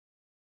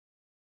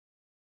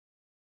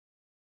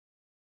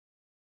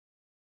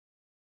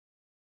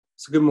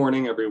So good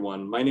morning,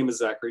 everyone. My name is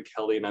Zachary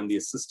Kelly, and I'm the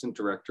Assistant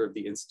Director of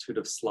the Institute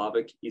of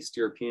Slavic, East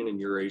European, and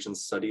Eurasian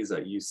Studies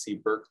at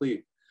UC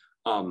Berkeley.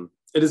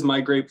 It is my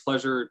great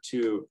pleasure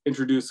to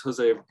introduce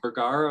Jose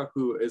Vergara,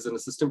 who is an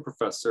Assistant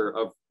Professor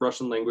of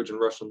Russian Language and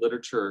Russian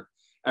Literature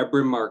at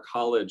Bryn Mawr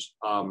College.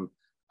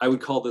 I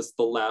would call this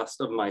the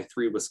last of my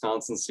 3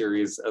 Wisconsin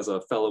series as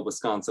a fellow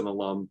Wisconsin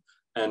alum,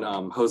 and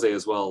Jose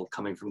as well,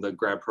 coming from the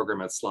grad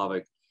program at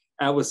Slavic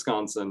at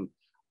Wisconsin.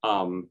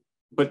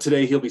 But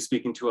today he'll be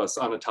speaking to us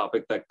on a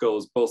topic that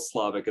goes both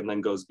Slavic and then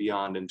goes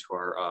beyond into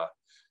our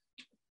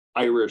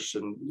Irish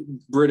and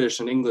British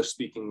and English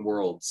speaking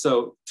world.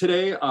 So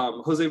today,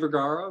 Jose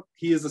Vergara,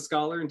 he is a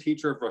scholar and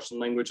teacher of Russian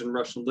language and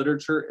Russian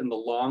literature in the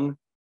long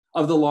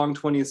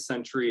 20th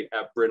century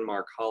at Bryn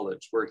Mawr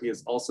College, where he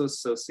is also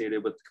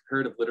associated with the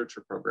comparative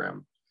literature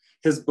program.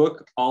 His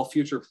book, All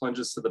Future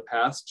Plunges to the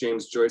Past,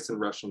 James Joyce in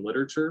Russian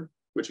Literature,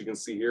 which you can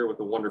see here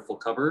with a wonderful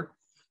cover,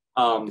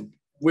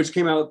 which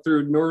came out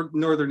through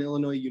Northern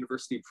Illinois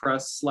University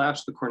Press /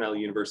 the Cornell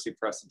University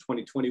Press in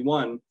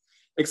 2021,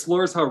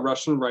 explores how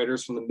Russian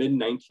writers from the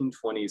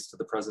mid-1920s to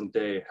the present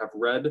day have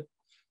read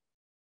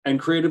and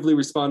creatively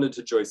responded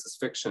to Joyce's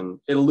fiction.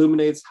 It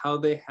illuminates how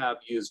they have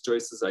used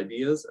Joyce's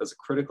ideas as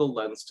a critical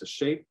lens to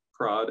shape,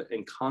 prod,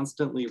 and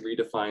constantly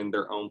redefine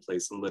their own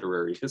place in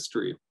literary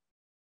history.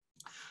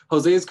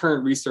 Jose's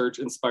current research,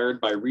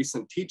 inspired by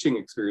recent teaching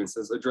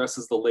experiences,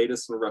 addresses the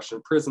latest in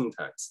Russian prison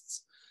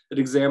texts. It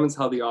examines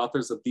how the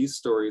authors of these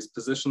stories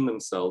position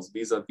themselves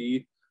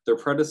vis-a-vis their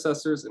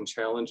predecessors and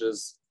challenge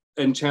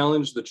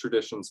the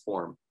tradition's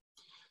form.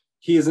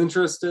 He is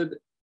interested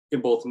in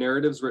both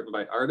narratives written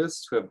by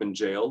artists who have been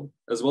jailed,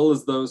 as well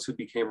as those who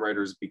became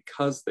writers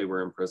because they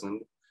were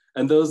imprisoned,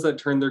 and those that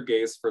turn their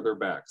gaze further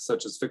back,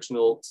 such as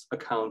fictional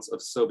accounts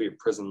of Soviet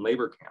prison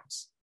labor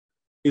camps.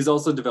 He's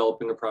also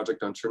developing a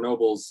project on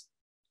Chernobyl's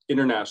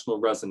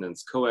international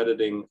resonance,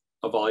 co-editing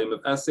a volume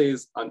of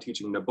essays on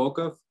teaching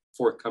Nabokov,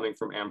 forthcoming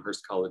from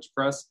Amherst College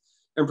Press,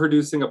 and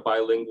producing a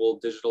bilingual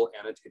digital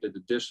annotated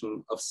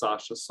edition of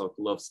Sasha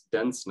Sokolov's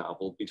dense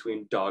novel,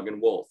 Between Dog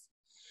and Wolf.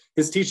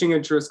 His teaching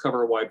interests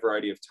cover a wide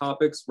variety of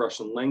topics: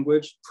 Russian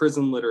language,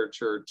 prison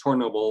literature,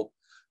 Chernobyl,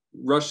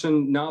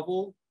 Russian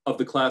novel of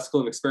the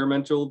classical and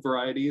experimental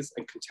varieties,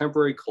 and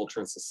contemporary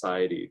culture and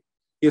society.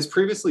 He has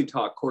previously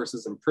taught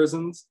courses in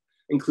prisons,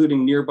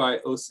 including nearby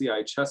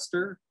OCI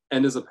Chester,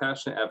 and is a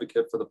passionate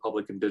advocate for the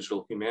public and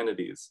digital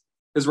humanities.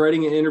 His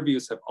writing and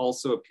interviews have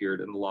also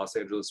appeared in the Los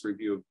Angeles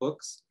Review of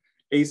Books,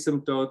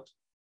 Asymptote,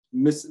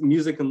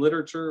 Music and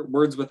Literature,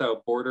 Words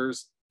Without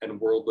Borders,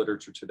 and World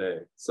Literature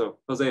Today. So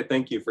Jose,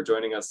 thank you for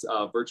joining us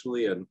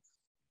virtually, and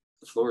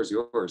the floor is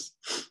yours.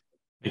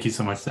 Thank you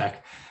so much,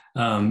 Zach.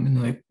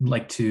 And I'd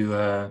like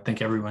to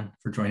thank everyone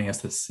for joining us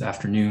this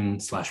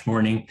afternoon /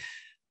 morning,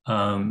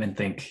 and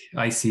thank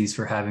ISEEES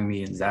for having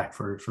me and Zach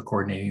for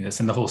coordinating this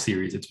and the whole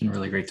series. It's been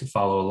really great to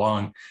follow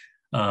along.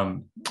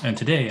 And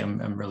today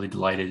I'm really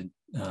delighted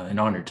and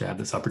honored to have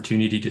this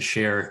opportunity to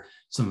share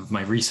some of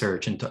my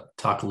research and to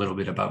talk a little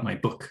bit about my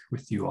book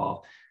with you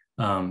all.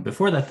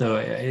 Before that, though,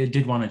 I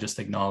did want to just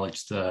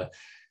acknowledge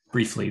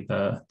briefly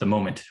the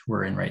moment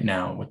we're in right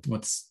now,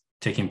 what's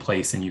taking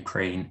place in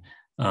Ukraine.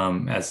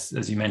 As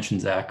you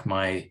mentioned, Zach,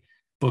 my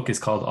book is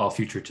called All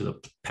Future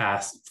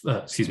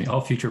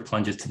All Future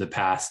Plunges to the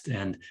Past.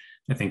 And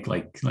I think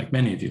like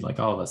many of you, like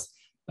all of us,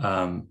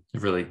 I've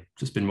really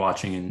just been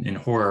watching in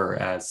horror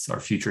as our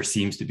future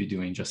seems to be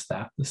doing just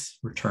that, this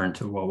return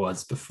to what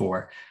was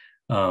before.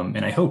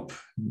 And I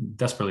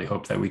desperately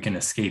hope that we can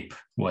escape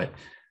what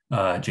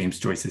James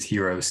Joyce's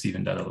hero,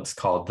 Stephen Dedalus,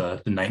 called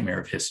the nightmare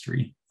of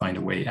history, find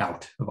a way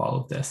out of all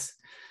of this.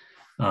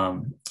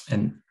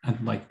 And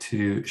I'd like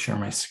to share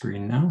my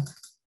screen now.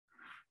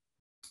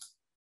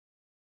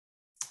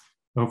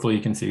 Hopefully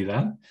you can see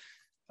that.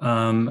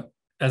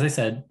 As I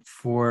said,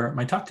 for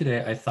my talk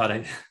today,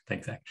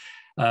 thanks, Zach.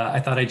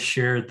 I thought I'd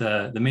share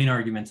the main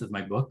arguments of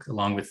my book,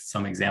 along with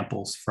some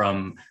examples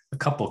from a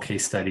couple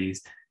case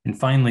studies, and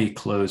finally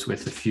close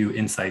with a few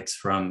insights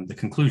from the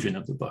conclusion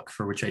of the book,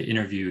 for which I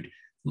interviewed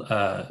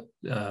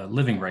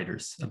living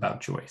writers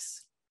about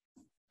Joyce.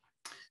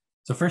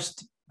 So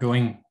first,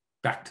 going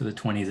back to the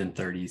 20s and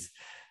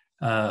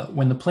 30s,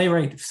 when the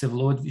playwright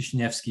Всеволод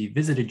Вишневский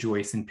visited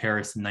Joyce in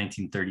Paris in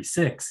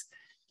 1936,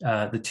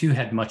 the two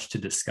had much to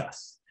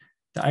discuss.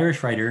 The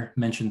Irish writer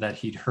mentioned that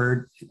he'd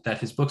heard that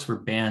his books were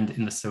banned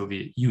in the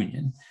Soviet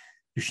Union.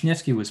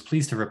 Vishnievsky was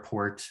pleased to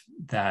report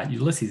that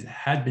Ulysses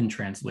had been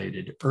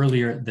translated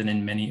earlier than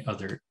in many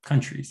other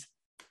countries.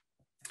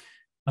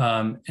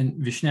 And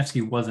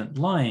Vishnievsky wasn't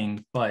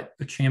lying, but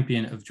a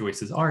champion of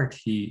Joyce's art,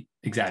 he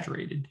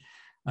exaggerated.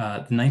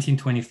 The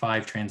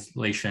 1925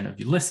 translation of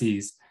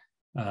Ulysses,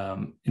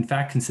 in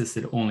fact,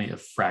 consisted only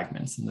of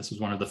fragments, and this was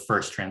one of the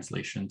first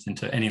translations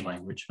into any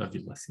language of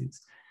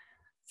Ulysses.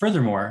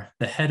 Furthermore,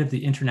 the head of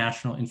the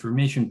International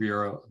Information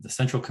Bureau of the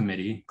Central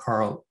Committee,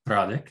 Karl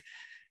Radek,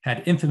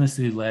 had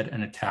infamously led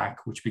an attack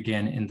which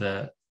began in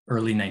the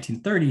early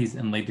 1930s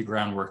and laid the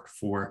groundwork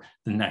for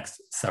the next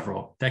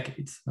several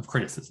decades of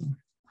criticism.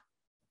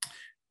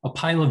 A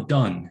pile of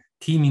dung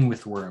teeming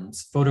with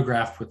worms,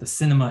 photographed with a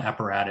cinema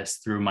apparatus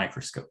through a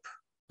microscope.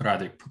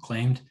 Radek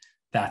proclaimed,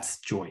 "That's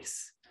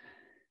Joyce."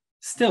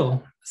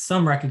 Still,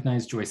 some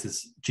recognize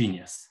Joyce's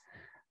genius.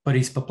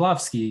 Boris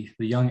Poplavsky,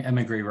 the young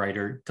émigré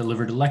writer,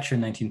 delivered a lecture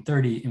in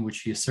 1930 in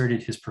which he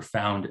asserted his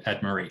profound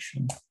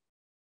admiration.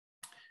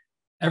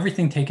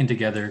 Everything taken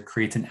together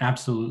creates an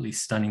absolutely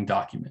stunning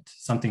document,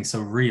 something so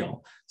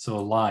real, so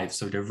alive,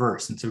 so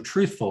diverse, and so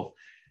truthful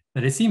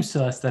that it seems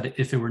to us that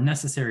if it were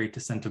necessary to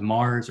send to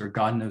Mars or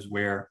God knows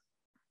where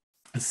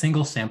a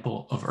single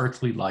sample of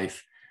earthly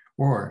life,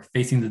 or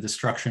facing the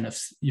destruction of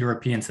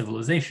European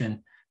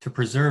civilization, to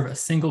preserve a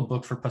single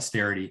book for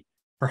posterity,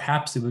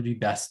 perhaps it would be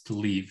best to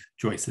leave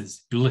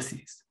Joyce's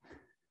Ulysses.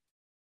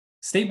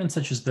 Statements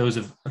such as those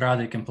of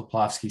Radek and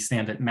Poplavsky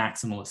stand at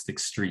maximalist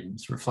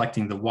extremes,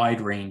 reflecting the wide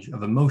range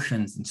of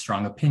emotions and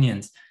strong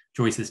opinions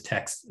Joyce's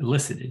texts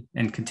elicited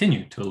and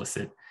continue to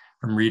elicit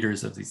from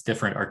readers of these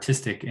different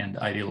artistic and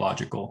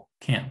ideological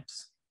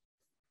camps.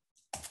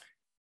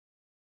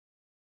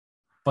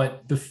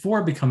 But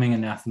before becoming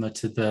anathema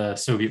to the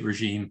Soviet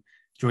regime,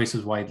 Joyce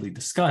was widely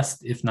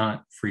discussed, if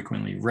not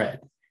frequently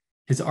read.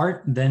 His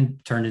art then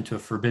turned into a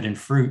forbidden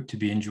fruit to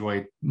be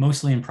enjoyed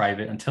mostly in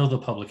private until the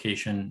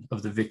publication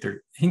of the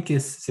Victor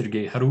Hinkis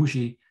Sergei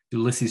Haruji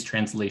Ulysses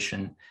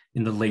translation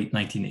in the late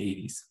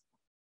 1980s.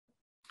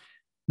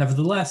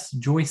 Nevertheless,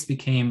 Joyce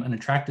became an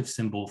attractive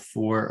symbol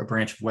for a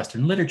branch of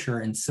Western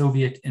literature in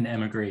Soviet and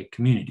émigré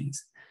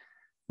communities.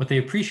 What they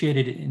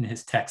appreciated in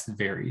his text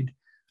varied: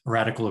 a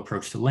radical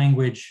approach to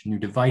language, new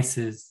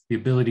devices, the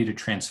ability to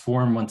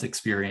transform one's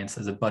experience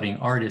as a budding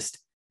artist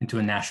into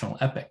a national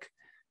epic,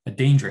 a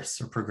dangerous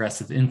or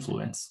progressive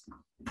influence.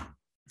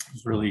 It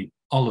was really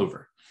all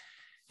over.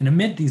 And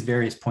amid these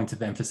various points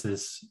of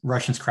emphasis,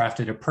 Russians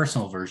crafted a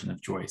personal version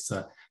of Joyce,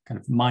 a kind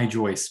of my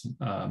Joyce,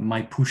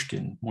 my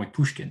Pushkin, moy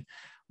Pushkin,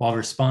 while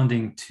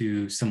responding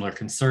to similar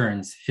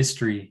concerns,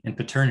 history and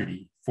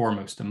paternity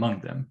foremost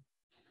among them.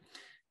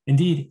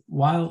 Indeed,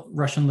 while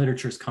Russian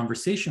literature's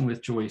conversation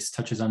with Joyce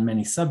touches on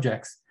many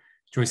subjects,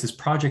 Joyce's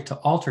project to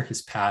alter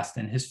his past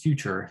and his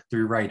future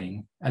through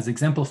writing, as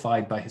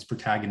exemplified by his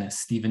protagonist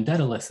Stephen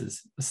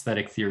Dedalus's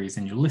aesthetic theories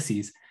in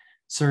Ulysses,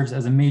 serves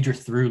as a major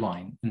through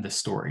line in this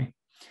story.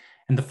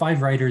 And the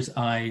five writers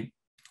I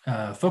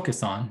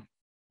focus on,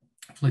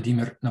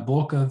 Vladimir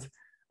Nabokov,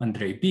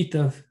 Andrei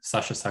Bitov,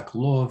 Sasha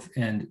Sokolov,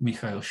 and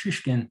Mikhail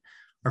Shishkin,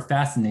 are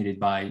fascinated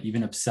by,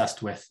 even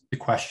obsessed with, the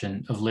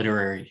question of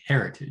literary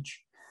heritage.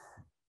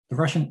 The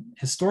Russian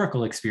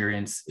historical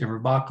experience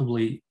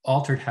irrevocably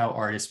altered how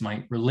artists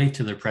might relate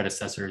to their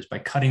predecessors by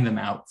cutting them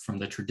out from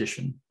the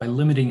tradition, by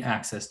limiting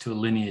access to a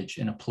lineage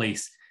and a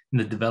place in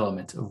the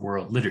development of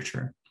world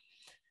literature.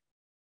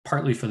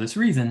 Partly for this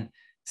reason,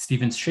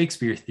 Stephen's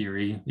Shakespeare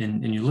theory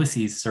in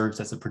Ulysses serves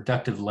as a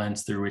productive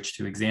lens through which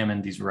to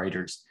examine these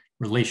writers'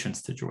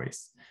 relations to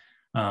Joyce.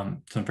 So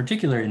in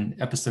particular, in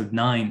episode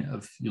 9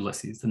 of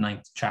Ulysses, the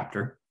 9th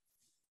chapter,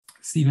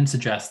 Stephen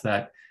suggests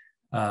that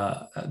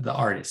the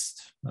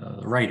artist,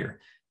 the writer,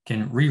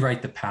 can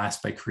rewrite the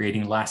past by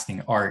creating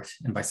lasting art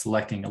and by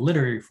selecting a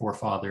literary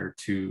forefather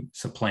to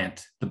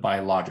supplant the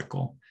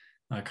biological,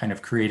 kind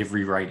of creative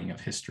rewriting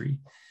of history.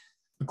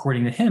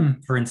 According to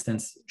him, for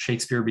instance,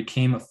 Shakespeare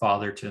became a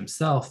father to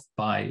himself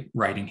by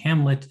writing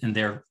Hamlet and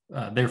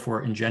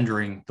therefore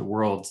engendering the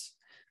world's,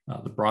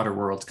 the broader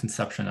world's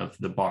conception of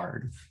the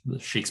bard, the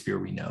Shakespeare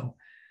we know.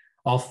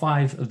 All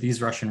five of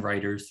these Russian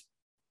writers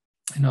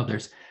and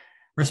others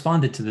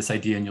responded to this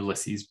idea in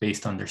Ulysses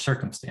based on their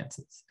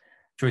circumstances.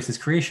 Joyce's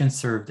creation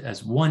served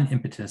as one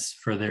impetus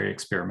for their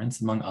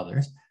experiments, among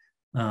others,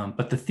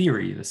 but the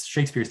theory, this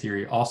Shakespeare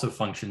theory, also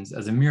functions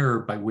as a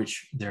mirror by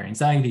which their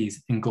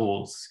anxieties and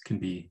goals can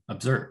be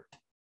observed.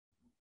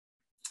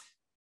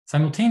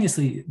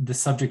 Simultaneously, the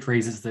subject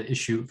raises the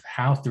issue of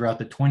how throughout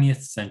the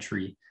 20th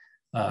century,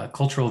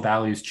 cultural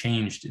values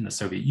changed in the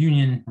Soviet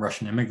Union,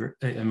 Russian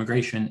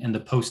immigration, and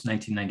the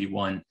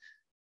post-1991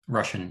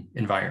 Russian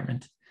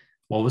environment.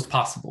 What was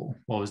possible?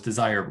 What was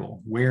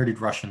desirable? Where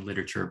did Russian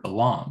literature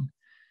belong?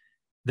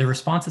 Their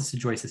responses to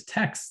Joyce's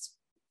texts,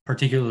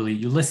 particularly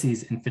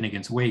Ulysses and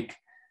Finnegans Wake,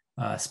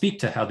 speak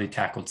to how they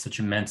tackled such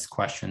immense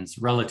questions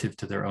relative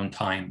to their own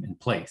time and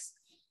place.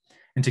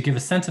 And to give a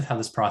sense of how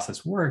this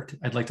process worked,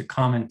 I'd like to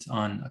comment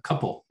on a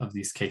couple of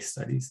these case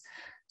studies.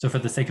 So for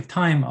the sake of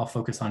time, I'll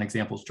focus on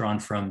examples drawn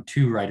from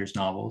two writers'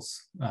 novels,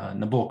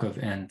 Nabokov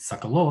and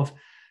Sokolov,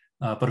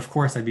 but of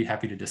course I'd be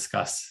happy to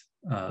discuss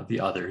the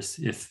others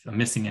if I'm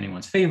missing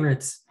anyone's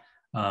favorites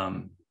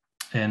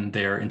and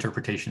their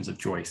interpretations of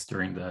Joyce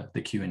during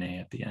the Q&A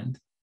at the end.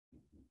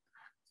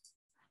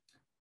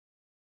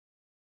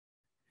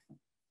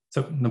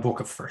 So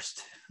Nabokov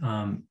first.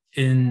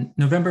 In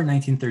November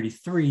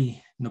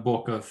 1933,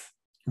 Nabokov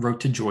wrote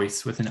to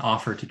Joyce with an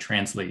offer to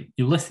translate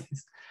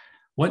Ulysses.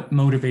 What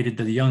motivated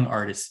the young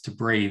artist to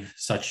brave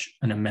such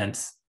an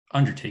immense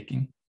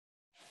undertaking?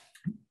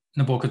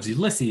 Nabokov's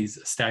Ulysses,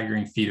 a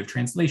staggering feat of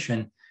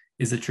translation,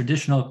 is a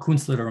traditional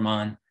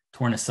Künstlerroman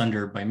torn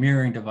asunder by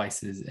mirroring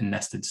devices and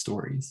nested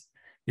stories.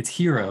 Its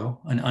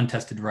hero, an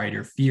untested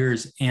writer,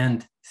 fears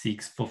and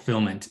seeks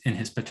fulfillment in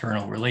his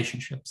paternal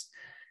relationships.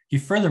 He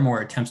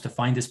furthermore attempts to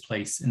find his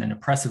place in an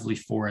oppressively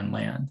foreign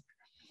land.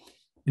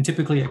 In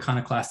typically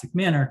iconoclastic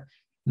manner,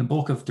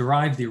 Nabokov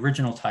derived the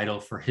original title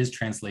for his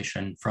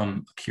translation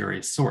from a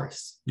curious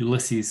source,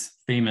 Ulysses'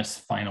 famous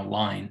final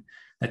line,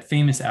 that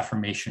famous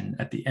affirmation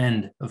at the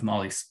end of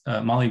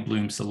Molly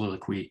Bloom's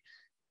soliloquy,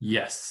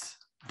 yes,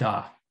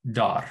 da,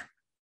 dar.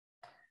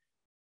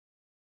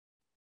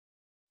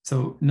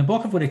 So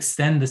Nabokov would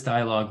extend this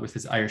dialogue with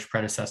his Irish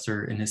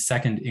predecessor in his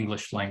second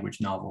English language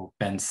novel,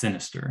 Ben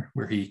Sinister,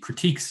 where he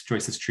critiques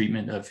Joyce's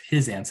treatment of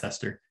his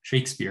ancestor,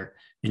 Shakespeare,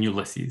 in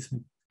Ulysses,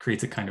 and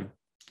creates a kind of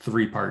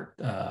three-part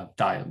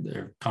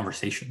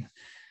conversation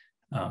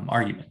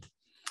argument.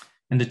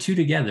 And the two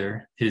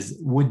together, his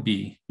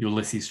would-be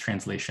Ulysses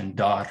translation,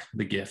 Dar,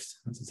 the Gift,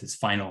 this is his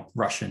final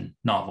Russian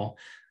novel,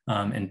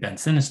 and Ben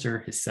Sinister,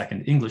 his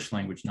second English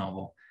language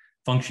novel,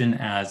 function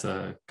as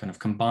a kind of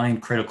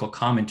combined critical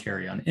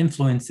commentary on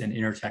influence and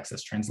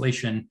intertextus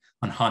translation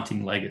on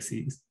haunting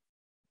legacies.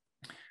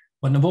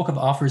 What Nabokov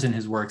offers in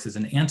his works is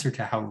an answer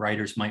to how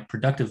writers might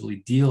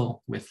productively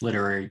deal with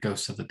literary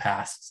ghosts of the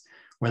past,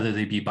 whether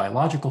they be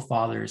biological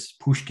fathers,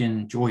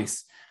 Pushkin,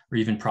 Joyce, or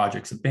even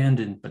projects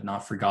abandoned but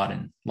not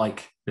forgotten,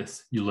 like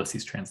this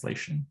Ulysses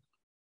translation.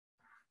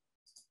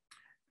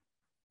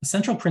 The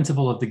central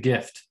principle of the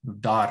gift,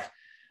 of Dar,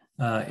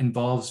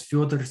 involves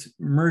Fyodor's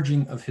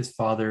merging of his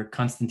father,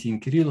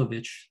 Konstantin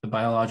Kirillovich, the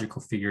biological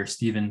figure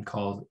Stephen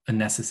called a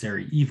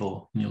necessary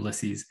evil in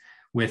Ulysses,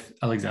 with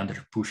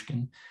Alexander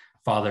Pushkin,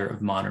 father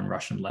of modern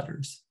Russian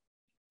letters.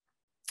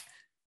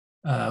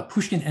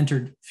 Pushkin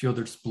entered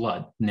Fyodor's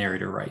blood,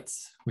 narrator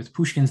writes. With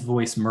Pushkin's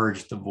voice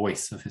merged the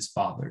voice of his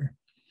father.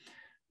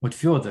 What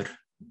Fyodor,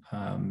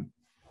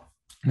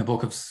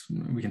 Nabokov's,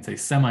 we can say,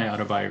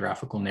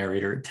 semi-autobiographical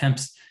narrator,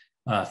 attempts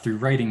through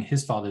writing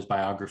his father's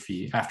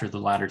biography after the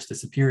latter's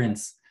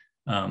disappearance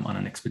on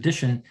an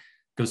expedition,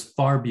 goes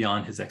far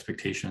beyond his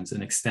expectations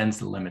and extends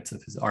the limits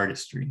of his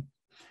artistry.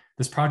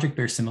 This project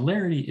bears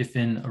similarity, if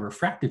in a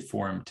refracted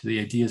form, to the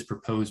ideas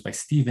proposed by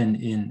Stephen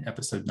in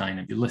episode 9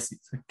 of Ulysses,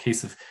 a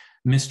case of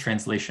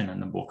mistranslation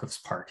on Nabokov's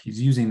part.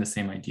 He's using the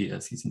same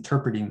ideas, he's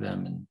interpreting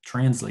them and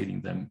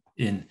translating them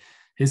in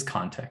his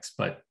context,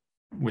 but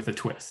with a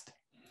twist.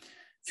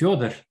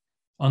 Fyodor,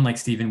 unlike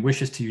Stephen,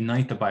 wishes to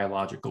unite the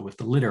biological with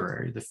the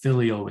literary, the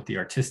filial with the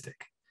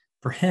artistic.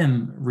 For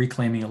him,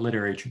 reclaiming a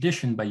literary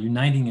tradition by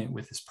uniting it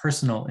with his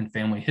personal and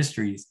family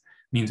histories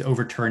means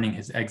overturning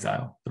his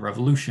exile, the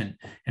revolution,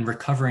 and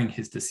recovering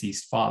his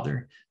deceased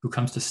father, who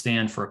comes to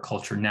stand for a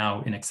culture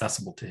now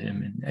inaccessible to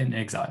him in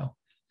exile.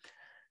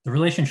 The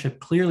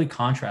relationship clearly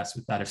contrasts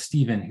with that of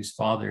Stephen, whose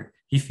father,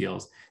 he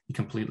feels, he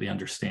completely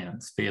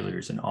understands,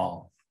 failures and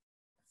all,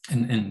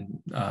 and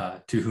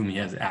to whom he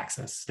has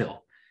access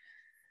still.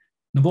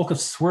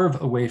 Nabokov's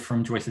swerve away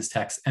from Joyce's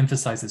text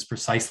emphasizes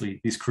precisely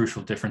these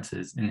crucial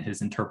differences in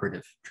his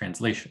interpretive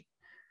translation.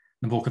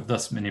 Nabokov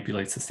thus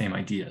manipulates the same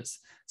ideas,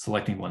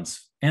 selecting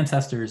one's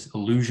ancestors,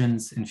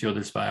 allusions in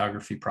Fyodor's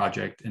biography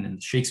project and in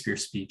the Shakespeare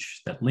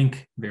speech that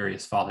link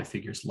various father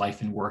figures'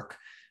 life and work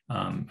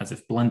as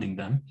if blending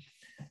them,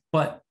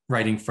 but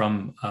writing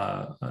from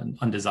an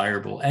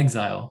undesirable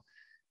exile,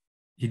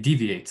 he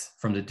deviates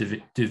from the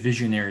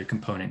divisionary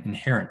component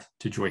inherent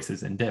to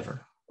Joyce's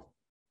endeavor.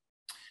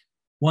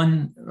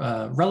 One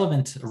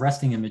relevant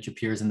arresting image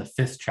appears in the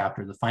 5th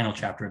chapter, the final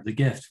chapter of The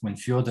Gift, when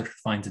Fyodor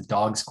finds a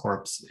dog's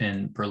corpse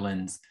in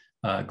Berlin's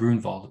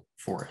Grunwald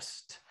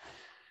forest.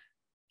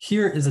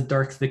 Here is a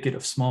dark thicket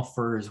of small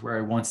firs where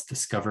I once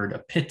discovered a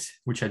pit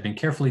which had been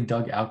carefully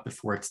dug out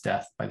before its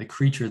death by the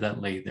creature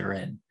that lay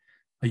therein,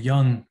 a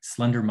young,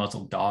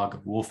 slender-muzzled dog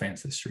of wolf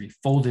ancestry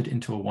folded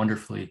into a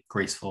wonderfully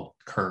graceful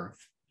curve.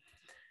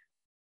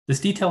 This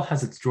detail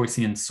has its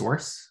Joycean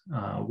source,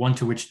 one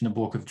to which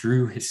Nabokov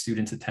drew his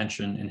students'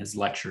 attention in his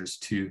lectures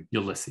to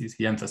Ulysses.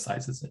 He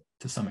emphasizes it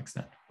to some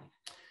extent.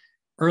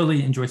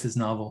 Early in Joyce's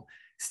novel,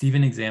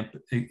 Stephen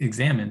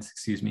examines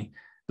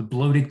the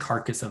bloated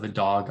carcass of a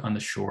dog on the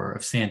shore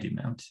of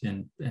Sandymount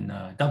in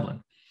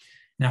Dublin.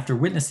 And after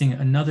witnessing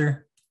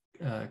another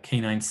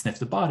canine sniff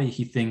the body,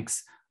 he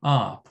thinks,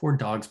 ah, poor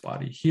dog's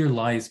body. Here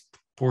lies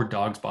poor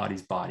dog's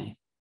body's body.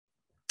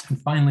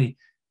 And finally,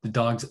 the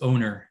dog's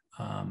owner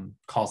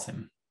calls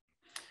him.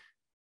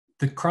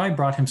 The cry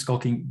brought him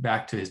skulking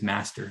back to his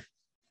master,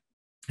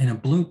 and a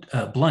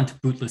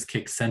blunt, bootless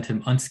kick sent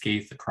him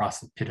unscathed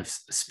across a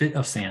spit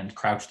of sand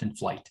crouched in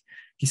flight.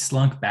 He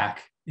slunk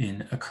back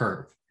in a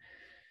curve.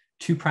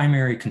 Two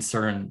primary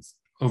concerns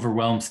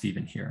overwhelm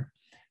Stephen here: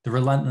 the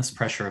relentless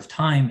pressure of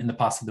time and the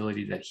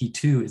possibility that he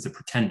too is a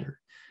pretender.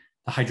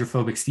 The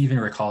hydrophobic Stephen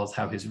recalls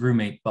how his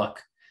roommate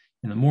Buck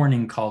in the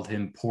morning called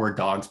him poor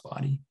dog's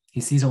body. He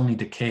sees only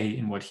decay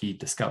in what he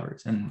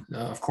discovers. And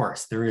of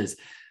course, there is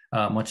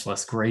much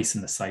less grace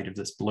in the sight of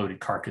this bloated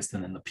carcass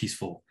than in the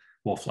peaceful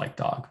wolf-like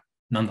dog.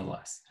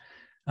 Nonetheless,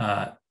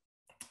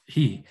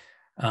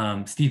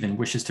 Stephen,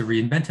 wishes to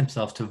reinvent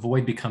himself to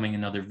avoid becoming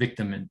another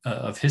victim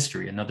of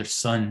history, another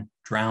son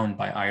drowned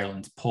by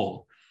Ireland's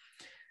pull.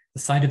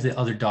 The sight of the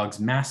other dog's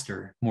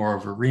master,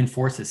 moreover,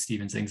 reinforces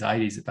Stephen's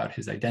anxieties about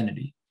his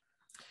identity.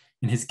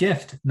 In his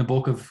gift,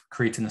 Nabokov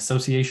creates an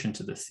association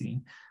to this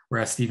scene.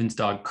 Whereas Stephen's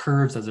dog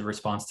curves as a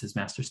response to his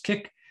master's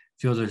kick,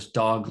 Fyodor's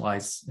dog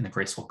lies in a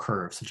graceful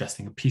curve,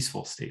 suggesting a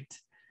peaceful state.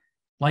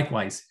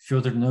 Likewise,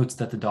 Fyodor notes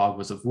that the dog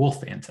was of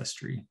wolf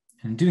ancestry,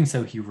 and in doing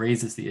so, he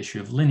raises the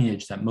issue of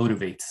lineage that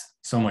motivates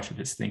so much of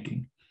his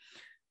thinking.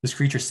 This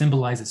creature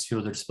symbolizes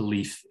Fyodor's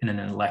belief in an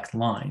elect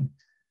line.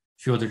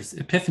 Fyodor's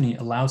epiphany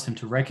allows him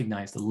to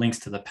recognize the links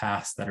to the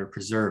past that are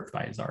preserved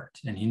by his art,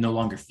 and he no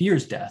longer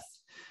fears death,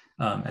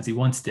 as he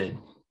once did,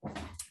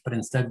 but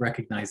instead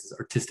recognizes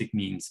artistic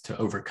means to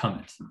overcome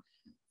it,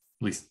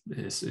 at least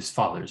his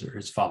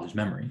father's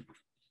memory.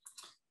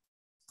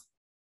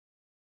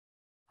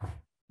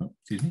 Oh,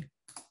 excuse me.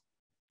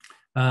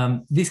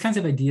 These kinds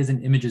of ideas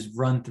and images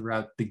run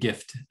throughout the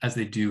gift as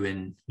they do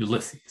in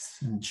Ulysses.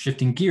 And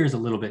shifting gears a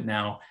little bit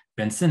now,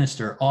 Ben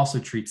Sinister also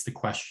treats the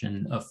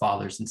question of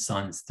fathers and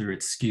sons through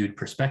its skewed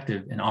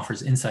perspective and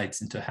offers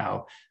insights into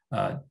how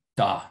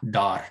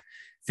Dar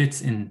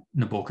fits in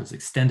Nabokov's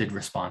extended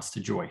response to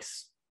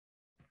Joyce.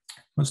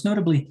 Most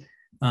notably,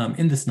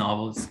 in this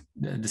novel,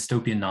 a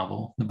dystopian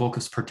novel,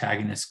 Nabokov's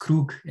protagonist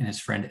Krug and his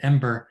friend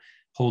Ember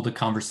hold a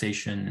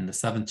conversation in the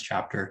 7th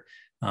chapter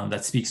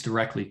that speaks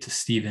directly to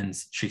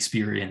Stephen's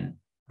Shakespearean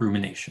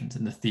ruminations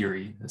and the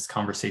theory, this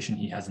conversation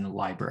he has in the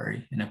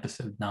library in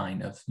episode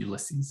 9 of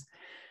Ulysses.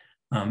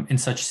 In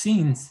such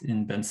scenes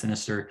in Ben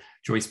Sinister,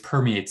 Joyce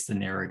permeates the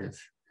narrative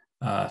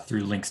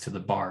through links to the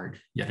bard,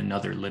 yet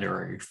another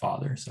literary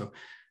father. So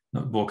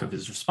Nabokov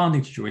is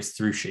responding to Joyce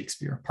through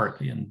Shakespeare,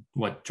 partly in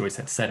what Joyce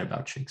had said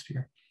about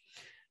Shakespeare.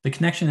 The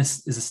connection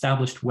is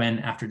established when,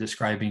 after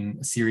describing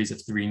a series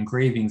of 3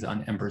 engravings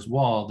on Ember's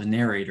wall, the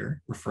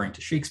narrator, referring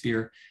to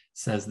Shakespeare,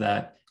 says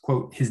that,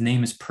 quote, his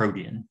name is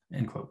Protean,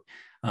 end quote.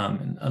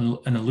 An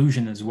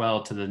allusion as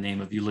well to the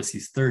name of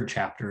Ulysses' 3rd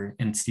chapter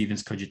in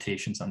Stephen's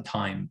cogitations on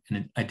time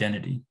and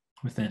identity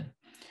within.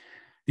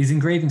 These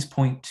engravings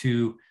point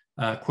to,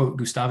 quote,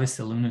 Gustavus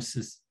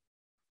Selenius's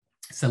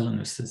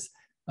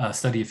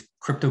study of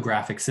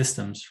cryptographic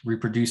systems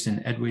reproduced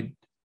in Edwin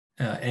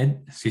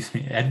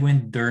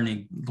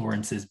Durning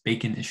Lawrence's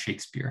Bacon is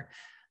Shakespeare,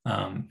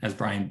 as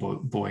Brian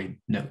Boyd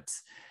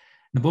notes.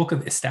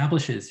 Nabokov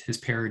establishes his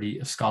parody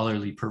of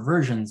scholarly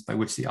perversions by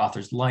which the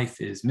author's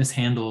life is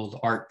mishandled,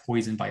 art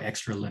poisoned by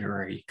extra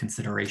literary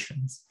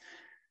considerations.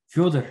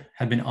 Fyodor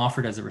had been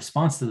offered as a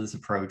response to this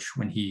approach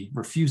when he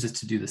refuses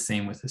to do the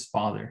same with his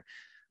father,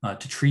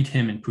 to treat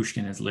him and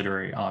Pushkin as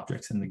literary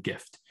objects in the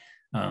gift.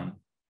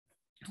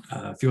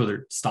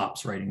 Fyodor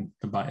stops writing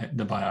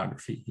the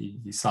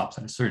biography. He stops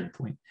at a certain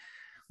point.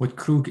 What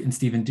Krug and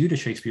Stephen do to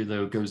Shakespeare,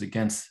 though, goes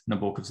against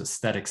Nabokov's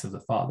aesthetics of the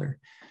father.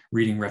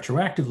 Reading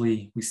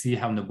retroactively, we see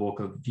how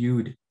Nabokov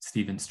viewed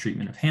Stephen's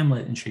treatment of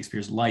Hamlet in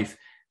Shakespeare's life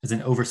as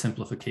an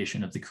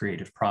oversimplification of the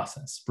creative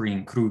process,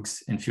 bringing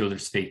Krug's and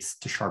Fyodor's fates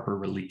to sharper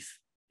relief.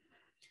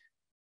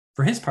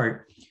 For his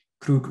part,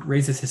 Krug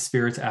raises his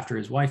spirits after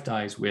his wife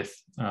dies with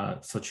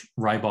such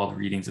ribald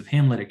readings of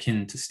Hamlet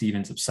akin to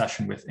Stephen's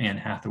obsession with Anne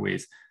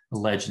Hathaway's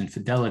alleged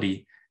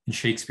infidelity and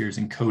Shakespeare's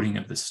encoding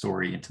of the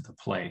story into the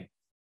play.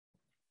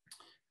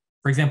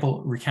 For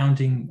example,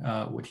 recounting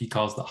what he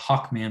calls the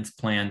Hawkman's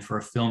plan for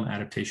a film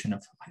adaptation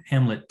of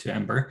Hamlet to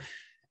Ember,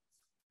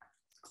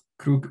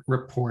 Krug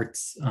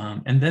reports,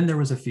 and then there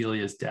was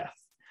Ophelia's death.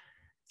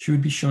 She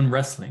would be shown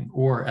wrestling,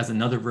 or as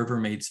another river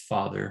maid's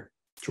father,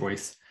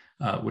 Joyce,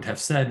 would have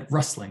said,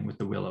 rustling with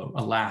the willow,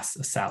 alas,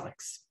 a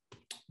salix.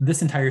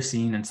 This entire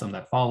scene and some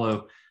that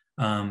follow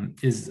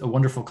is a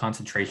wonderful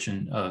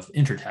concentration of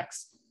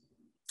intertext.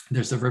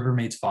 There's the river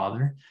maid's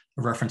father,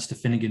 a reference to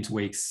Finnegans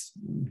Wake's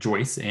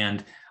Joyce,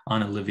 and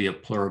on Olivia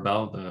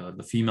Pluribel,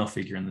 the female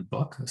figure in the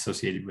book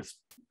associated with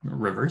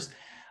rivers,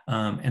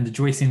 and the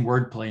Joycean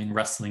wordplay in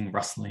wrestling,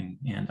 rustling,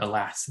 and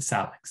alas,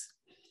 salix.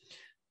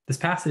 This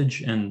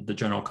passage and the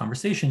general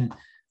conversation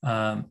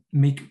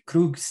make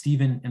Krug,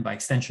 Stephen, and by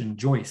extension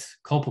Joyce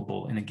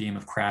culpable in a game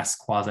of crass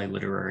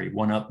quasi-literary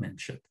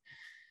one-upmanship.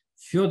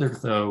 Fyodor,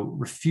 though,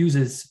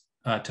 refuses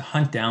to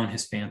hunt down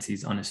his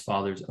fancies on his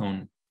father's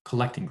own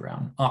collecting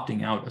ground,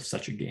 opting out of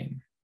such a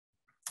game.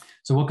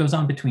 So what goes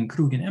on between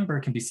Krug and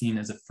Ember can be seen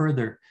as a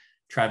further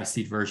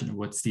travestied version of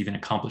what Stephen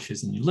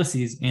accomplishes in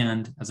Ulysses,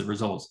 and as a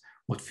result,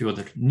 what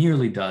Fyodor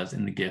nearly does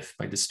in the gift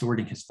by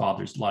distorting his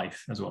father's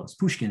life, as well as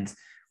Pushkin's,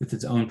 with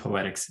his own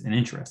poetics and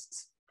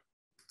interests.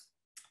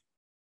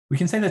 We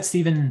can say that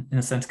Stephen, in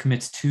a sense,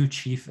 commits 2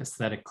 chief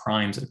aesthetic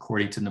crimes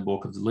according to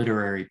Nabokov's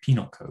literary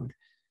penal code.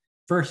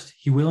 First,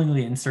 he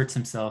willingly inserts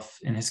himself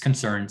and his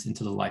concerns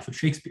into the life of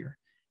Shakespeare.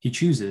 He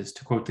chooses,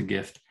 to quote the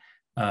gift,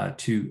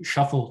 to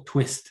shuffle,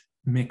 twist,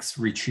 mix,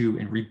 rechew,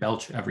 and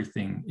rebelch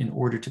everything in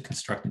order to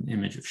construct an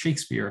image of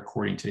Shakespeare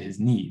according to his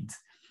needs.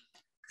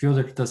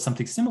 Fyodor does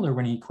something similar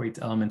when he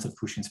equates elements of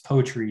Pushkin's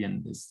poetry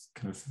and his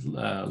kind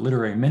of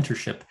literary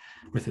mentorship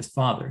with his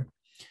father.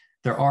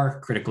 There are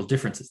critical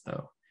differences,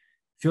 though.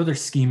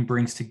 Fyodor's scheme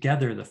brings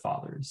together the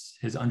fathers.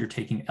 His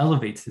undertaking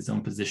elevates his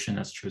own position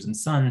as chosen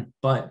son,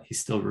 but he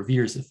still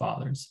reveres the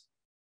fathers.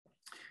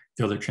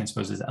 Fielder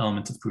transposes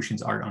elements of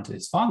Pushkin's art onto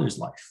his father's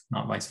life,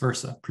 not vice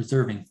versa,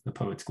 preserving the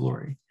poet's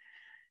glory.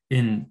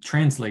 In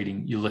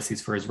translating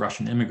Ulysses for his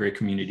Russian émigré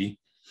community,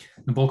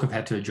 Nabokov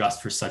had to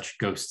adjust for such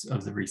ghosts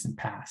of the recent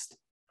past.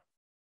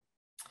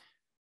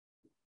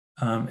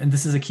 And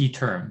this is a key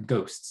term,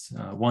 ghosts,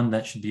 one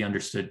that should be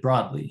understood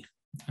broadly.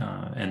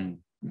 And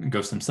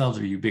ghosts themselves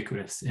are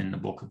ubiquitous in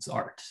Nabokov's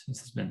art.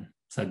 This has been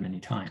said many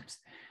times.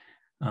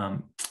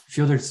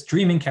 Fielder's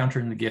dream encounter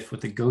in the gift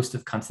with the ghost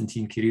of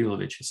Konstantin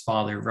Kirillovich, his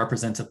father,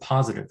 represents a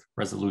positive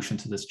resolution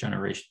to this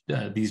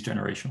these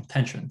generational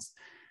tensions.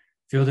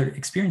 Fielder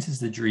experiences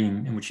the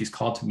dream in which he's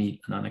called to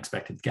meet an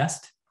unexpected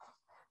guest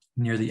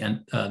near the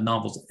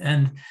novel's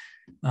end,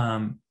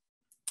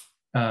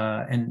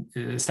 and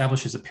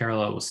establishes a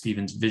parallel with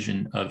Stephen's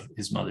vision of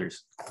his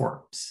mother's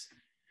corpse.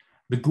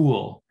 The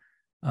ghoul,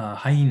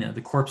 hyena,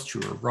 the corpse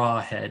chewer, raw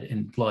head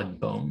and blood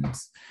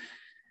bones.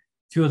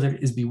 Fielder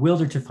is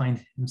bewildered to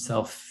find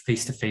himself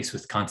face to face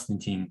with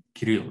Konstantin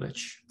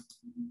Kirillovich.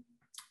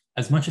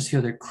 As much as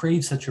Fielder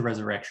craves such a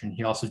resurrection,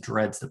 he also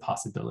dreads the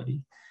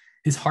possibility.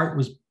 His heart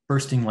was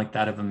bursting like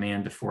that of a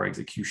man before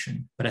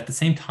execution, but at the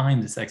same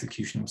time, this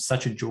execution was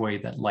such a joy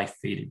that life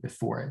faded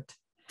before it.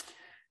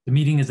 The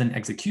meeting is an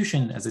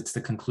execution as it's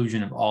the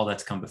conclusion of all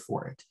that's come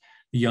before it.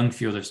 The young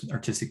Fielder's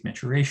artistic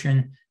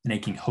maturation and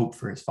aching hope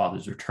for his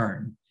father's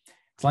return.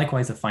 It's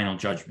likewise a final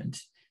judgment.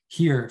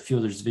 Here,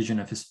 Fielder's vision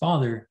of his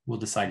father will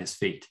decide his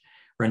fate,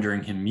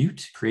 rendering him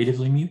mute,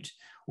 creatively mute,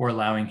 or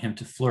allowing him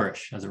to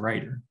flourish as a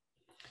writer.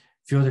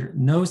 Fielder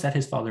knows that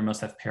his father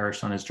must have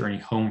perished on his journey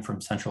home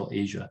from Central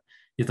Asia,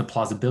 yet the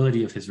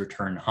plausibility of his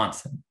return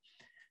haunts him.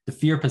 The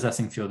fear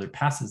possessing Fielder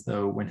passes,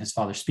 though, when his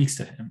father speaks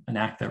to him, an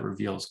act that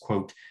reveals,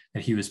 quote,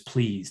 that he was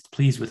pleased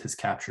with his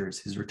captures,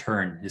 his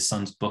return, his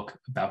son's book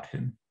about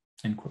him,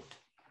 end quote.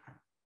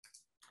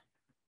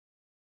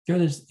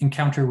 Fielder's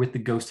encounter with the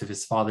ghost of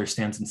his father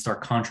stands in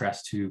stark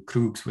contrast to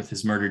Krug's with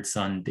his murdered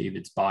son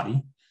David's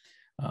body.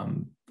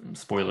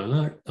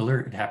 Spoiler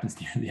alert, it happens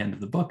near the end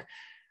of the book.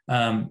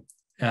 And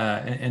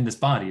this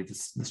body,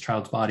 this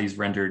child's body is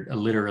rendered a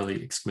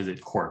literally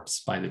exquisite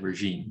corpse by the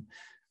regime,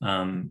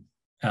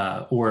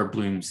 or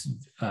Bloom's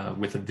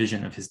with a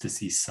vision of his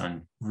deceased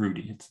son,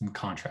 Rudy. It's in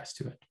contrast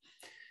to it.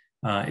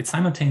 It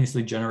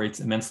simultaneously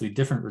generates immensely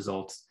different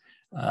results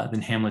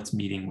than Hamlet's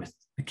meeting with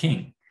the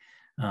king.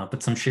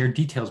 But some shared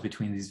details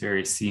between these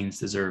various scenes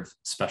deserve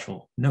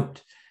special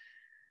note.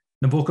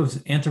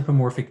 Nabokov's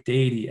anthropomorphic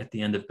deity at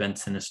the end of Ben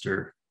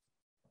Sinister,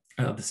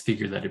 this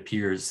figure that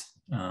appears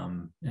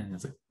and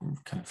is a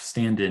kind of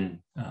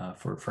stand-in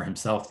for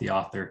himself, the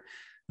author,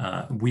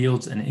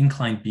 wields an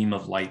inclined beam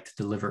of light to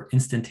deliver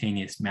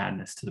instantaneous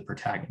madness to the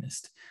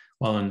protagonist.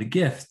 While in The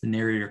Gift, the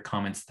narrator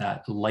comments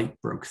that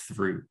light broke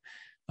through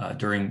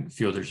during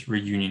Fielder's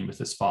reunion with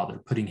his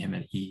father, putting him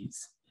at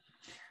ease.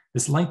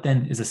 This light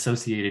then is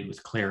associated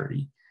with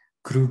clarity.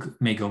 Krug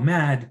may go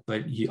mad,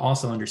 but he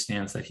also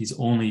understands that he's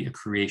only a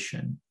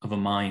creation of a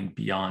mind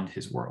beyond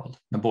his world.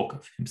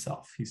 Nabokov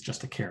himself, he's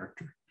just a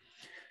character.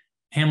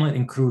 Hamlet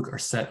and Krug are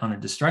set on a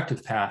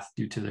destructive path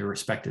due to their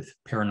respective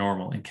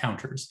paranormal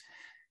encounters.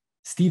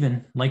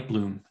 Stephen, like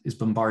Bloom, is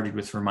bombarded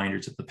with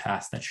reminders of the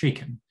past that shake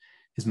him.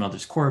 His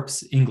mother's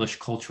corpse, English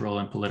cultural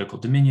and political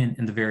dominion,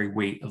 and the very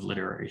weight of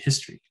literary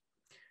history.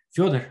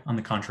 Fielder, on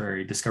the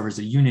contrary, discovers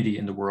a unity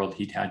in the world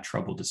he'd had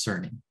trouble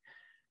discerning.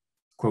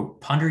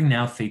 Quote, pondering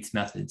now fate's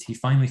methods, he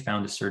finally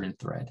found a certain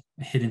thread,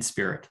 a hidden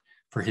spirit,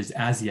 for his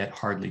as yet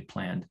hardly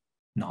planned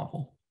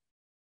novel.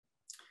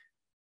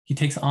 He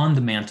takes on the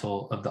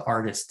mantle of the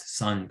artist,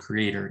 son,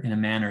 creator in a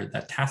manner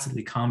that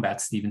tacitly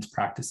combats Stephen's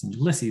practice in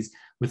Ulysses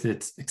with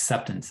its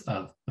acceptance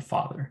of the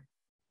father.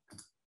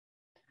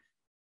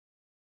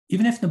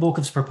 Even if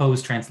Nabokov's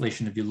proposed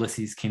translation of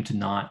Ulysses came to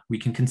naught, we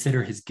can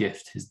consider his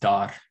gift, his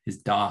dar, his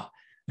da,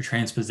 a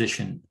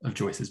transposition of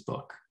Joyce's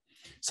book.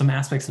 Some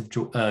aspects of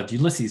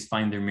Ulysses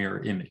find their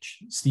mirror image.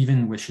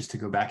 Stephen wishes to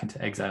go back into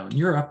exile in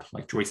Europe,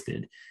 like Joyce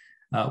did,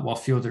 while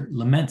Fielder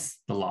laments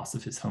the loss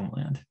of his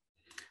homeland.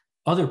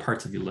 Other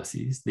parts of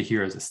Ulysses, the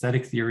hero's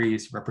aesthetic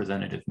theories,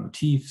 representative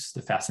motifs,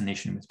 the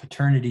fascination with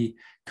paternity,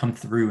 come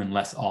through in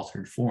less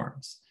altered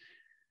forms.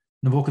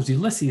 Nabokov's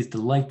Ulysses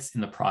delights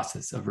in the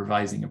process of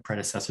revising a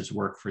predecessor's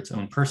work for its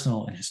own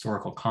personal and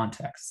historical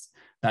context,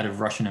 that of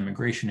Russian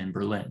immigration in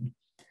Berlin.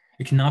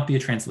 It cannot be a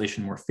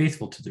translation more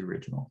faithful to the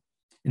original.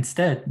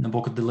 Instead,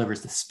 Nabokov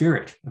delivers the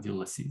spirit of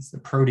Ulysses, the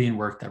protean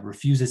work that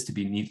refuses to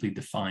be neatly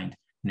defined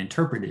and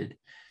interpreted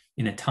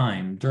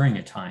during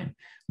a time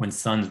when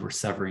sons were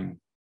severing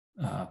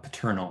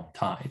paternal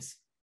ties.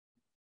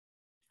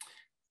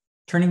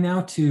 Turning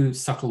now to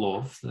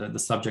Sokolov, the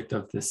subject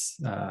of this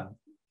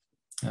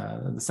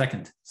the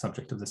second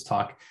subject of this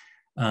talk,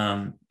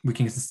 we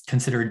can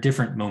consider a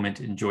different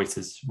moment in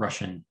Joyce's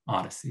Russian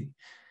Odyssey.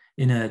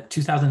 In a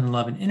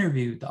 2011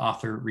 interview, the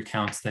author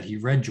recounts that he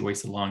read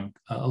Joyce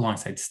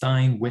alongside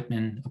Stein,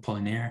 Whitman,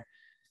 Apollinaire.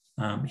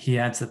 He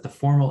adds that the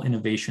formal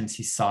innovations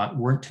he sought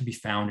weren't to be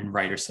found in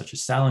writers such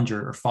as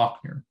Salinger or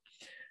Faulkner.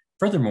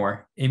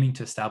 Furthermore, aiming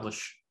to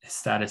establish his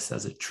status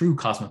as a true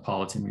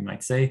cosmopolitan, we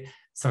might say,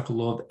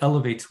 Sokolov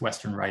elevates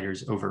Western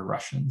writers over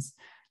Russians.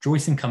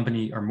 Joyce and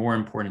company are more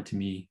important to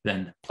me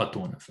than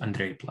Platonov,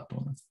 Andrei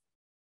Platonov.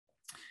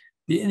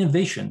 The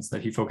innovations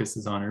that he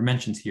focuses on or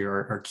mentions here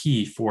are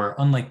key, for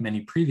unlike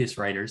many previous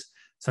writers,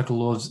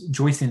 Sokolov's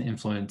Joycean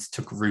influence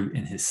took root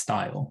in his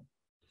style.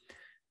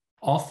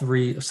 All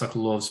three of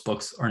Sokolov's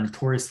books are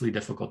notoriously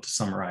difficult to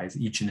summarize,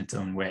 each in its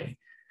own way.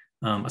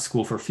 A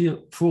School for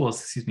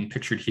Fools,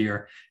 pictured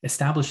here,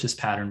 established this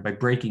pattern by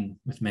breaking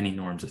with many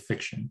norms of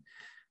fiction,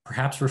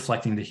 perhaps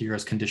reflecting the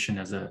hero's condition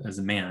as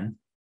a man,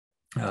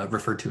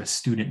 referred to as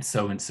student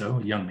so-and-so,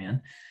 a young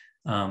man,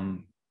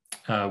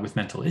 with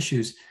mental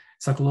issues.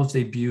 Sokolov's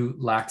debut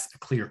lacks a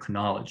clear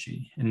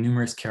chronology, and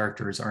numerous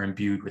characters are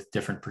imbued with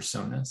different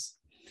personas.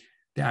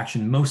 The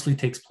action mostly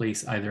takes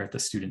place either at the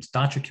student's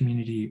dacha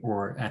community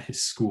or at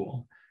his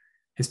school.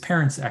 His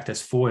parents act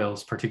as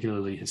foils,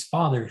 particularly his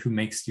father, who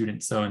makes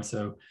student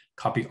so-and-so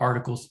copy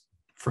articles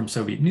from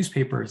Soviet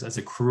newspapers as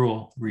a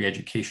cruel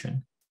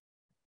re-education.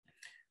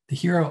 The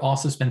hero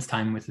also spends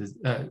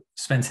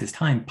his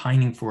time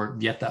pining for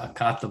Vieta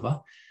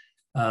Akatova,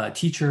 a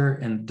teacher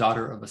and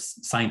daughter of a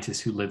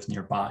scientist who lives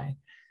nearby.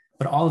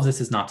 But all of this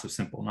is not so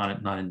simple,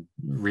 not in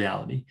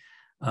reality.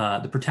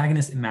 The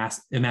protagonist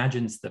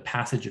imagines the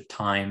passage of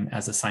time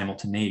as a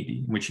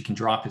simultaneity in which he can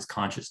drop his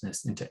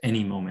consciousness into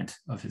any moment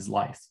of his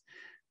life.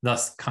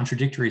 Thus,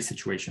 contradictory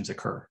situations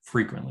occur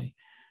frequently.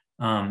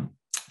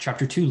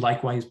 Chapter 2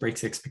 likewise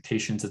breaks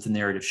expectations as the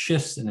narrative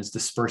shifts and is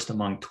dispersed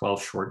among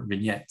 12 short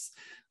vignettes,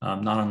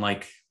 not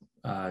unlike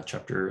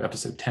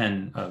episode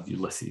 10 of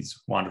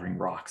Ulysses, Wandering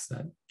Rocks,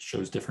 that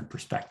shows different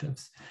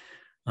perspectives.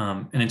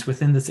 And it's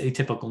within this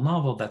atypical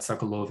novel that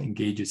Sokolov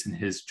engages in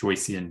his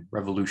Joycean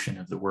revolution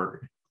of the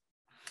word.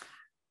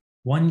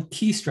 One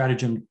key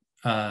stratagem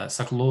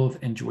Sokolov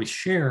and Joyce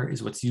share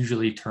is what's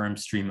usually termed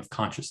stream of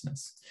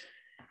consciousness.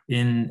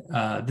 In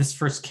the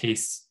first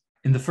case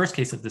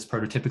of this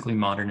prototypically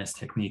modernist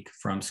technique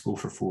from School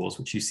for Fools,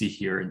 which you see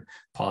here, and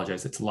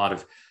apologize, it's a lot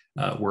of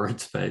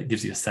words, but it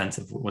gives you a sense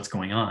of what's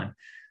going on.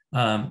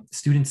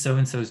 Student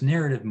so-and-so's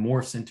narrative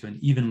morphs into an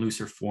even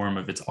looser form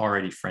of its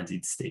already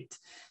frenzied state.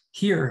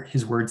 Here,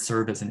 his words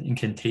serve as an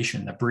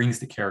incantation that brings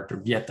the character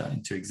Vieta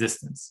into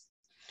existence.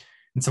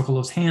 In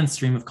Sokolov's hands,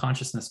 stream of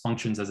consciousness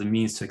functions as a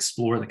means to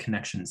explore the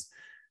connections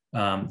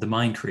the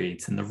mind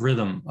creates and the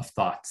rhythm of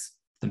thoughts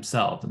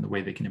themselves and the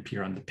way they can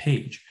appear on the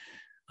page.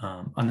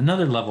 On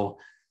another level,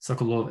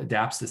 Sokolov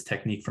adapts this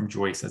technique from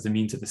Joyce as a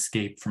means of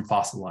escape from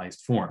fossilized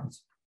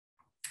forms.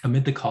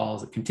 Amid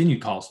the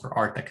continued calls for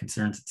art that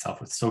concerns itself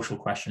with social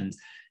questions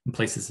and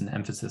places an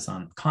emphasis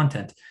on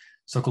content,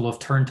 Sokolov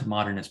turned to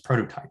modernist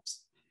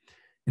prototypes.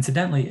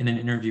 Incidentally, in an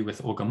interview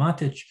with Olga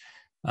Matic,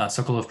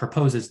 Sokolov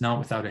proposes, not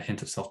without a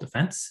hint of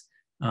self-defense,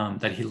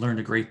 that he learned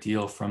a great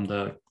deal from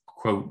the,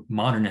 quote,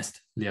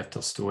 modernist Lev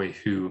Tolstoy,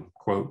 who,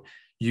 quote,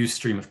 used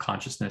stream of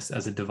consciousness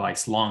as a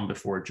device long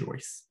before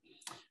Joyce.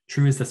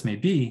 True as this may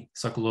be,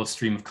 Sokolov's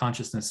stream of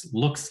consciousness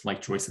looks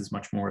like Joyce's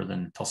much more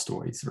than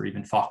Tolstoy's or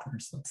even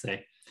Faulkner's, let's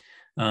say.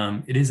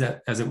 It is,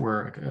 as it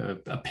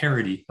were, a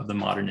parody of the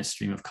modernist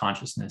stream of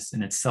consciousness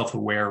in its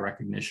self-aware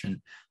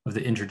recognition of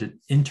the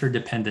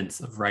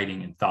interdependence of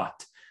writing and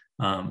thought,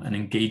 an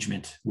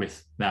engagement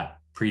with that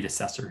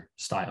predecessor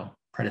style.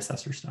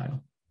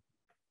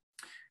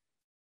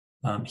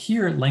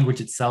 Here,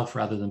 language itself,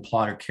 rather than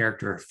plot or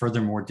character,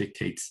 furthermore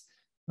dictates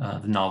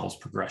the novel's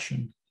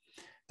progression.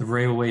 The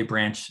railway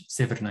branch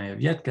Severnaya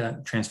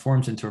Vietka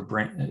transforms into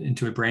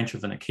a branch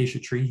of an acacia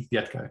tree,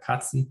 Vietka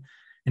Akatsi,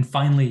 and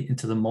finally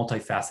into the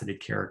multifaceted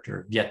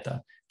character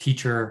Vieta,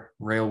 teacher,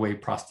 railway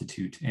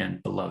prostitute,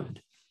 and beloved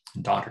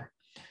and daughter.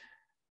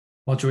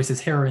 While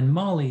Joyce's heroine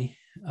Molly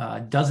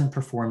doesn't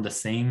perform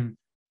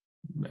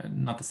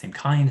not the same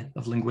kind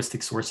of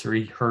linguistic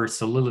sorcery, her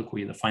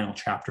soliloquy, the final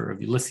chapter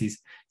of Ulysses,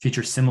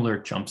 features similar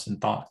jumps in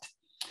thought.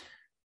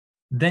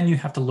 Then you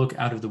have to look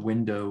out of the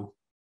window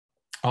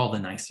all the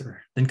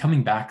nicer. Then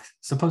coming back,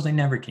 suppose I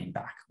never came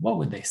back. What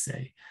would they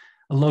say?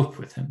 Elope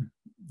with him.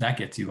 That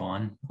gets you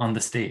on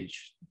the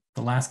stage.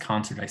 The last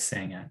concert I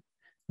sang at.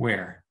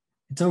 Where?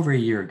 It's over a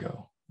year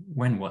ago.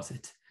 When was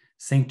it?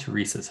 St.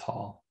 Teresa's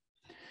Hall.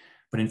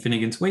 But in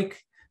Finnegans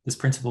Wake, this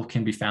principle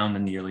can be found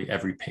in nearly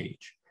every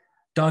page.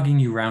 Dogging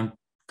you round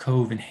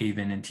cove and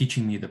haven and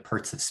teaching me the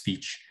perts of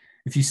speech.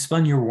 If you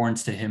spun your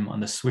warns to him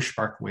on the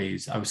swishbark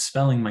waves, I was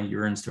spelling my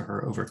urines to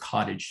her over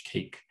cottage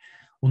cake.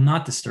 Will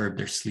not disturb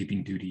their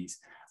sleeping duties.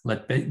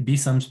 Let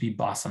besoms be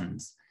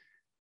bosoms.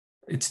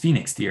 It's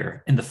Phoenix,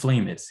 dear, and the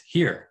flame is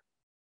here.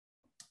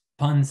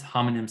 Puns,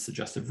 homonyms,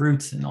 suggestive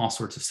roots, and all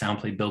sorts of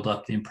soundplay build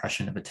up the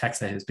impression of a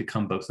text that has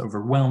become both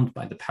overwhelmed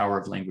by the power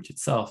of language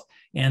itself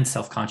and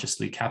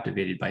self-consciously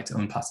captivated by its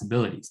own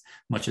possibilities,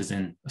 much as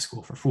in A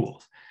School for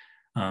Fools.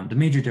 The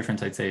major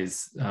difference, I'd say,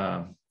 is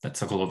that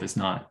Sokolov is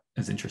not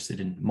as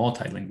interested in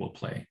multilingual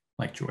play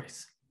like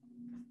Joyce.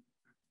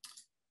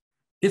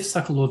 If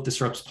Sokolov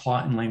disrupts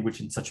plot and language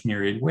in such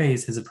myriad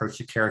ways, his approach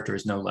to character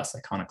is no less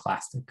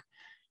iconoclastic.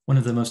 One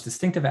of the most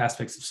distinctive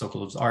aspects of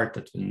Sokolov's art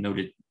that's been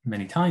noted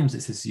many times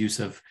is his use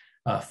of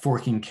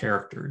forking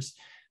characters,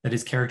 that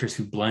is, characters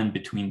who blend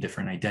between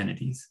different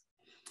identities.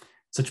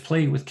 Such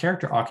play with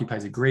character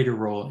occupies a greater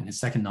role in his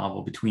second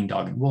novel, Between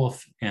Dog and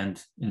Wolf,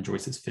 and in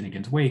Joyce's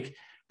Finnegans Wake,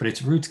 but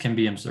its roots can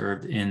be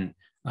observed in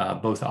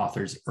both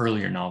authors'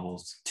 earlier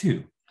novels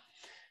too.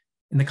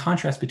 In the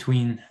contrast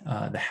between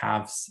the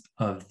halves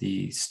of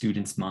the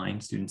student's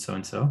mind, student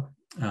so-and-so,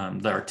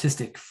 the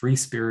artistic,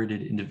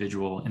 free-spirited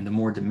individual, and the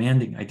more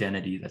demanding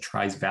identity that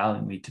tries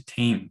valiantly to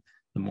tame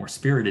the more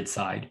spirited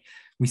side,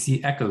 we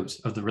see echoes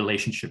of the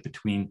relationship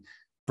between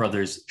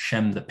brothers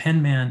Shem the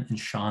penman and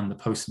Sean the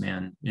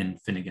postman in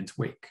Finnegans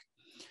Wake.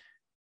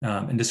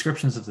 And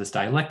descriptions of this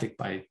dialectic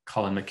by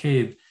Colin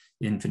McCabe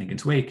in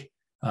Finnegans Wake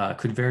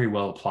could very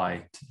well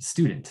apply to the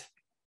student.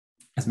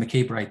 As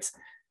McCabe writes,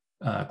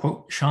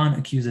 quote, Sean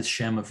accuses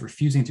Shem of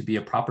refusing to be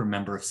a proper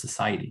member of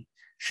society.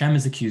 Shem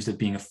is accused of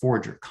being a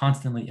forger,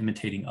 constantly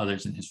imitating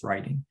others in his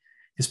writing.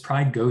 His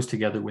pride goes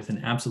together with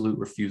an absolute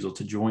refusal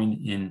to join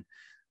in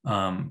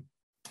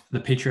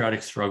the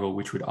patriotic struggle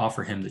which would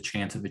offer him the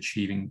chance of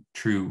achieving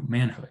true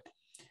manhood.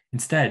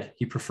 Instead,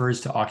 he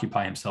prefers to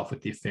occupy himself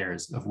with the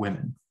affairs of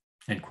women,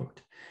 end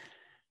quote.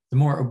 The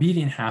more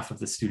obedient half of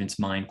the student's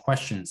mind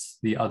questions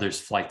the other's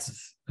flights of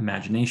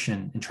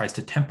imagination and tries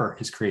to temper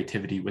his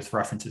creativity with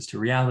references to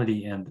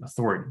reality and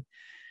authority.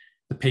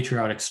 The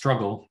patriotic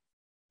struggle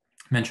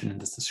mentioned in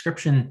this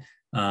description,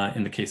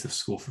 in the case of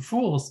School for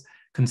Fools,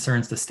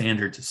 concerns the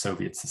standards of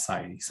Soviet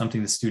society,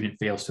 something the student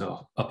fails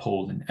to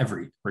uphold in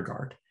every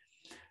regard.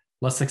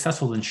 Less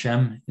successful than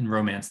Shem in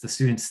romance, the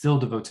student still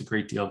devotes a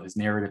great deal of his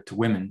narrative to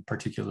women,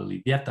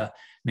 particularly Vieta,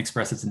 and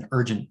expresses an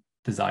urgent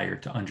desire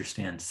to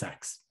understand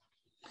sex.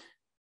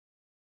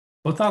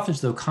 Both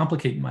authors, though,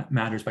 complicate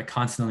matters by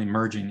constantly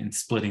merging and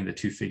splitting the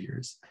two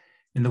figures.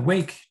 In the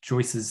Wake,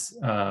 Joyce's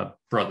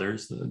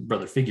brothers, the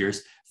brother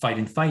figures, fight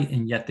and fight,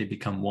 and yet they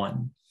become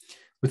one.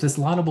 With this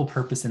laudable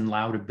purpose and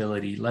loud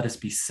ability, let us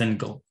be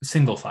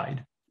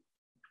single-fied.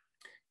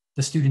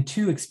 The student,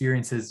 too,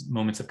 experiences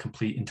moments of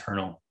complete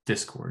internal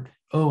discord.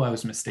 Oh, I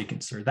was mistaken,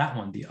 sir. That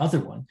one, the other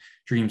one,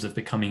 dreams of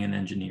becoming an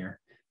engineer,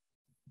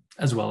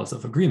 as well as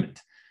of agreement.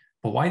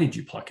 But why did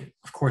you pluck it?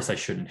 Of course I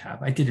shouldn't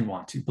have. I didn't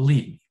want to,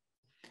 believe me.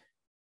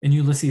 In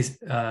Ulysses,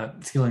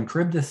 Scylla and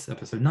Charybdis,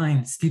 episode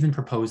 9, Stephen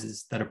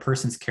proposes that a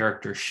person's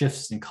character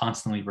shifts and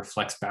constantly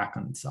reflects back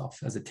on itself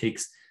as it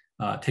takes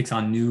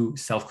on new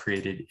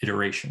self-created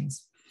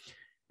iterations.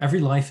 Every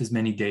life is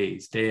many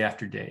days, day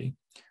after day.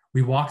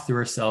 We walk through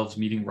ourselves,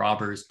 meeting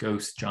robbers,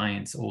 ghosts,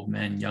 giants, old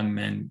men, young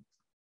men,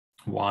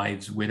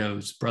 wives,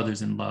 widows,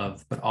 brothers in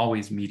love, but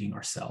always meeting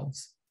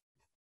ourselves.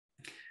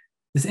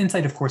 This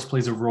insight, of course,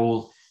 plays a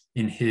role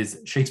in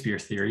his Shakespeare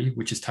theory,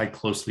 which is tied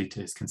closely to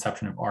his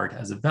conception of art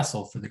as a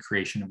vessel for the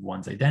creation of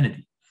one's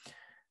identity.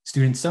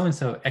 Student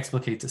so-and-so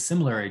explicates a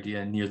similar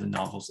idea near the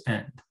novel's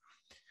end.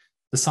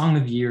 The song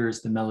of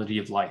years, the melody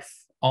of life.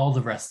 All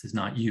the rest is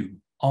not you.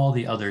 All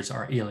the others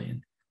are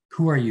alien.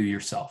 Who are you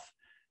yourself?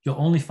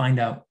 You'll only find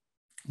out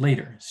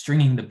later,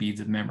 stringing the beads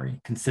of memory,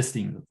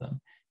 consisting of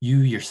them. You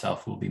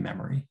yourself will be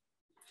memory.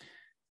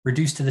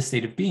 Reduced to the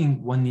state of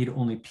being, one need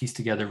only piece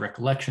together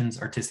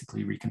recollections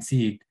artistically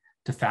reconceived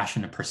to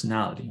fashion a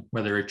personality,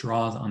 whether it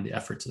draws on the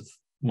efforts of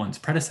one's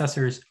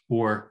predecessors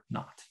or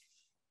not.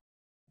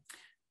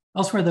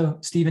 Elsewhere, though,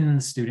 Stephen and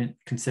the student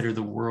consider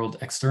the world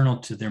external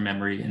to their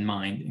memory and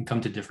mind and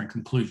come to different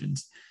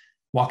conclusions.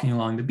 Walking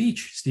along the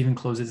beach, Stephen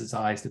closes his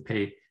eyes to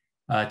pay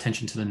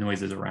attention to the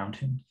noises around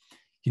him.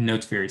 He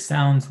notes various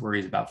sounds,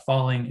 worries about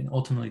falling, and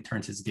ultimately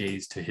turns his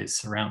gaze to his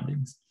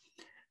surroundings.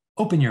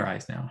 Open your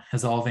eyes now.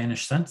 Has all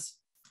vanished since?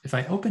 If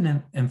I open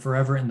and am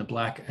forever in the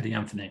black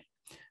adiamphane,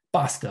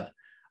 basta.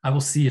 I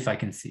will see if I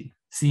can see.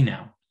 See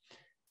now.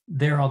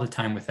 There all the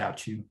time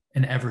without you,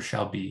 and ever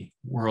shall be,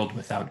 world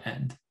without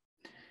end.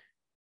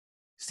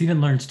 Stephen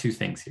learns two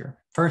things here.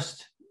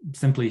 First,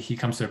 simply he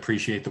comes to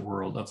appreciate the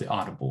world of the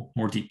audible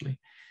more deeply.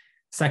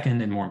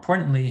 Second, and more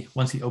importantly,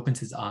 once he opens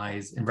his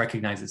eyes and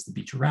recognizes the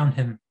beach around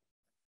him,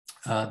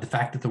 the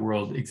fact that the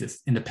world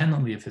exists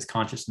independently of his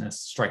consciousness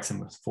strikes him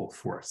with full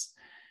force.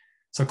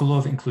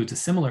 Sokolov includes a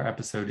similar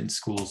episode in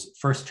School's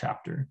first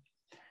chapter.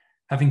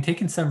 Having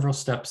taken several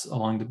steps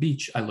along the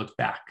beach, I looked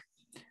back.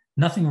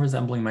 Nothing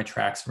resembling my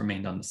tracks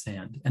remained on the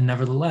sand, and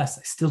nevertheless,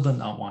 I still did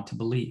not want to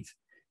believe.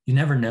 You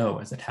never know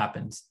as it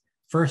happens.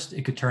 First,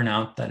 it could turn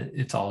out that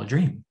it's all a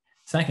dream.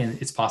 Second,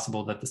 it's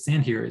possible that the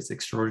sand here is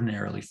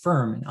extraordinarily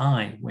firm, and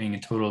I, weighing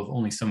a total of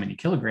only so many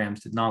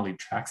kilograms, did not leave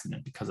tracks in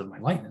it because of my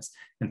lightness.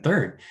 And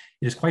third,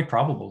 it is quite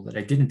probable that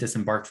I didn't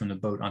disembark from the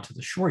boat onto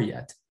the shore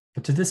yet,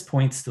 but to this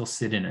point still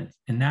sit in it,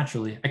 and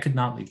naturally, I could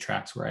not leave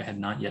tracks where I had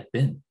not yet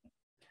been.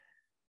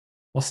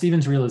 While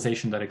Stephen's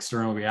realization that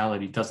external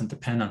reality doesn't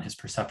depend on his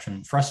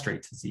perception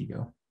frustrates his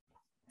ego,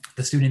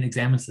 the student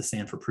examines the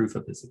sand for proof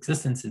of his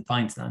existence and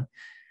finds none,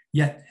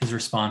 yet his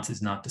response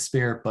is not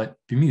despair, but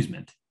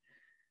bemusement.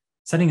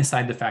 Setting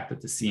aside the fact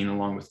that the scene,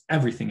 along with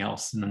everything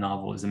else in the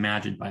novel, is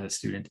imagined by the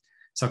student,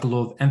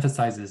 Sokolov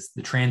emphasizes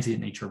the transient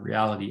nature of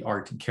reality,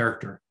 art, and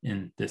character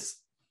in this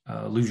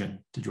allusion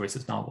to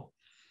Joyce's novel.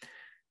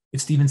 If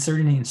Stephen's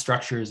certainty in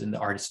structures and the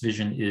artist's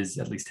vision is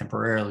at least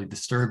temporarily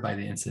disturbed by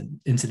the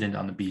incident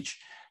on the beach,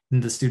 then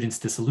the student's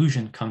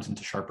disillusion comes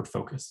into sharper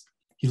focus.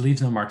 He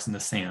leaves no marks in the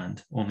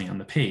sand, only on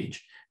the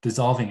page,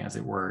 dissolving, as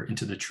it were,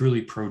 into the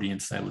truly protean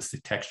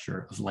stylistic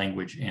texture of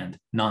language and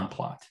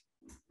non-plot.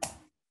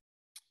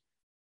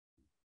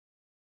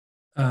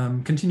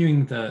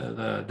 Continuing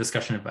the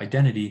discussion of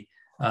identity,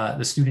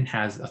 the student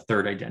has a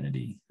third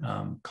identity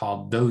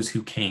called those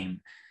who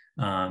came,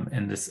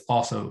 and this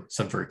also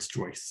subverts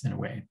Joyce in a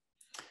way.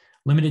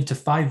 Limited to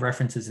 5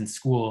 references in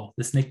school,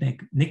 this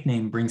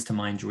nickname brings to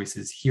mind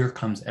Joyce's "Here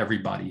Comes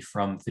Everybody"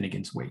 from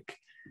Finnegans Wake.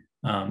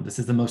 This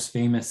is the most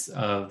famous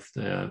of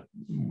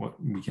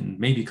what we can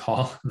maybe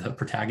call the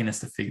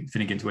protagonist of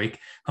Finnegans Wake,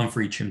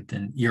 Humphrey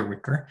Chimpton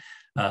Earwicker,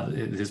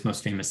 his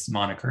most famous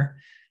moniker.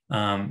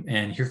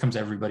 And "Here Comes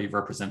Everybody"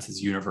 represents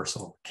his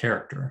universal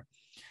character.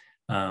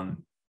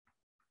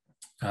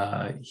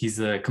 He's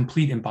a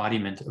complete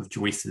embodiment of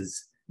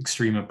Joyce's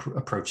extreme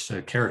approach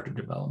to character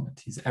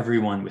development. He's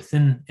everyone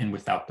within and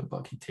without the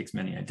book. He takes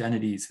many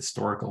identities,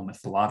 historical,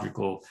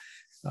 mythological,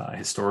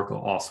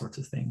 all sorts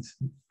of things,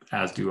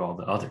 as do all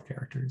the other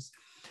characters.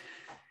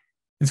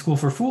 In School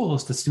for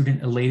Fools, the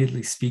student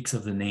elatedly speaks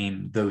of the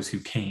name "those who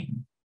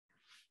came."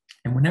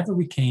 And whenever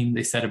we came,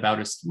 they said about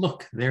us,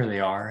 "Look, there they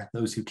are,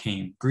 those who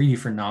came, greedy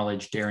for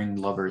knowledge, daring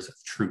lovers of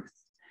truth."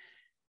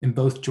 In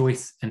both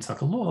Joyce and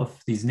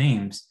Sokolov, these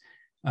names,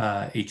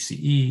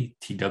 HCE,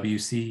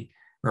 TWC,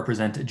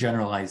 represent a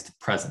generalized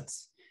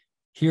presence.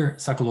 Here,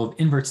 Sokolov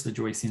inverts the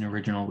Joycean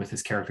original with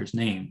his character's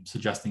name,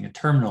 suggesting a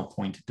terminal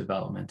point of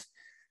development,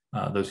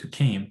 those who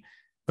came,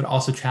 but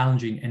also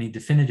challenging any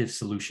definitive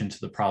solution to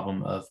the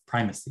problem of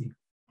primacy.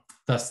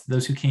 Thus,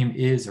 those who came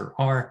is or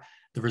are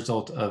the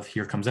result of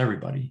 "Here Comes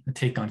Everybody," a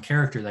take on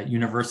character that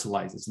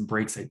universalizes and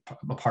breaks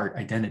apart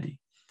identity.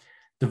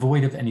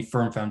 Devoid of any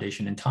firm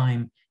foundation in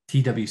time,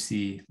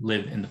 TWC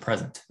live in the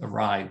present,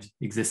 arrived,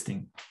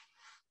 existing.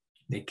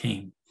 They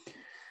came.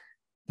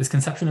 This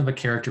conception of a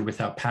character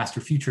without past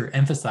or future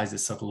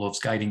emphasizes Sokolov's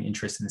guiding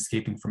interest in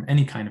escaping from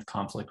any kind of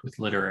conflict with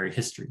literary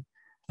history.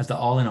 As the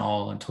all in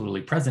all and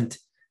totally present,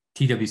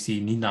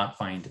 TWC need not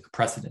find a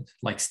precedent,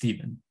 like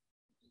Stephen.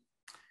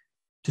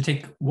 To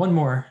take one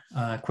more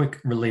quick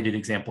related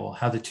example,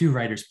 how the two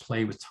writers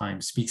play with time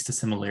speaks to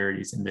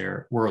similarities in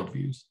their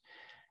worldviews.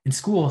 In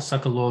school,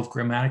 Sokolov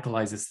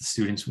grammaticalizes the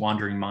student's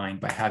wandering mind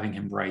by having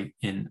him write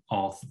in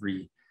all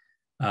 3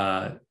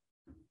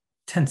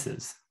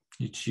 tenses,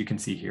 which you can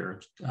see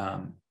here.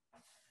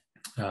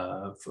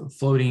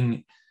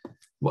 Floating,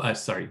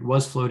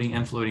 was floating,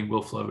 am floating,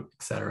 will float,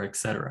 et cetera, et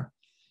cetera.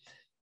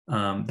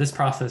 This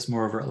process,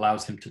 moreover,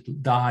 allows him to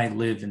die,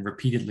 live, and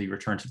repeatedly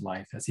return to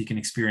life, as he can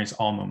experience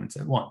all moments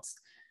at once.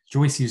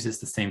 Joyce uses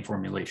the same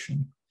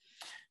formulation.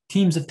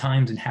 Teams of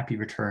times and happy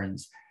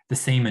returns, the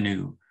same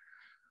anew.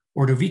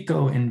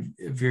 Ordovico and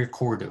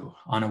Vircordo,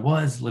 Anna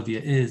was,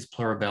 Livia is,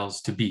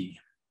 pluribels to be.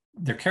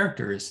 Their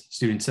characters,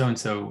 student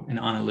so-and-so and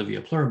Anna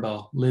Livia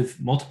Pluribel, live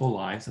multiple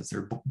lives as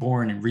they're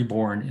born and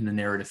reborn in the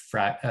narrative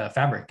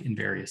fabric in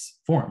various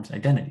forms,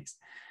 identities.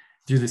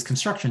 Through this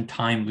construction,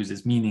 time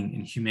loses meaning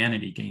and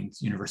humanity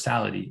gains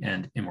universality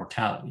and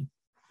immortality.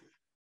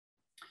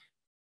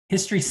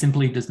 "History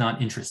simply does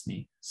not interest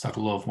me,"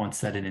 Sokolov once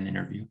said in an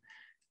interview.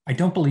 "I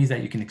don't believe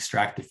that you can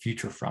extract the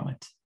future from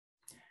it."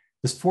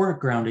 This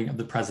foregrounding of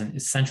the present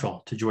is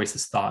central to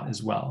Joyce's thought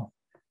as well.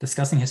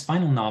 Discussing his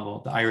final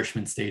novel, The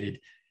Irishman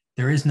stated,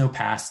 "There is no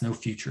past, no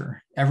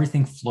future.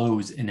 Everything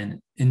flows in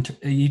an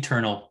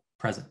eternal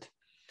present."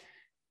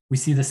 We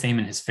see the same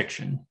in his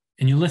fiction.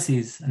 In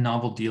Ulysses, a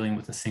novel dealing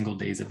with a single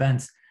day's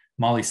events,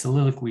 Molly's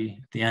soliloquy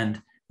at the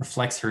end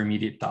reflects her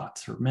immediate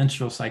thoughts, her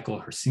menstrual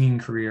cycle, her singing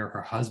career,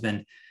 her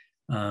husband.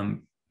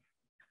 And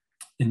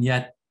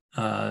yet,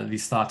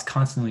 these thoughts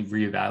constantly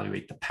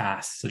reevaluate the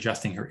past,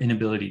 suggesting her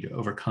inability to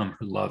overcome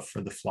her love for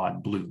the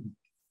flawed Bloom.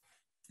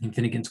 In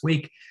Finnegans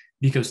Wake,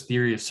 Vico's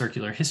theory of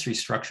circular history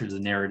structures the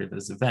narrative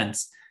as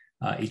events.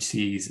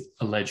 HC's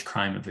alleged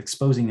crime of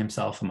exposing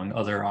himself, among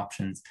other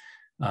options,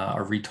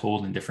 are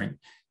retold in different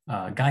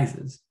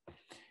guises.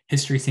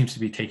 History seems to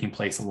be taking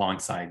place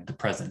alongside the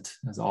present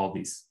as all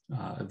these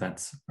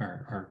events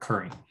are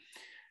occurring.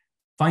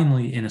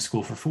 Finally, in A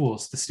School for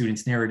Fools, the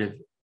student's narrative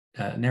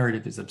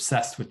is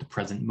obsessed with the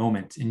present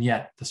moment, and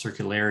yet the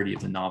circularity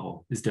of the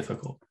novel is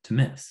difficult to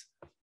miss.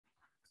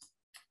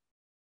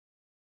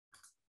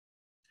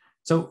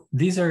 So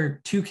these are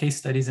 2 case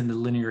studies in the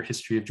linear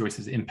history of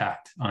Joyce's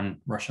impact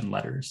on Russian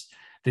letters.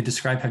 They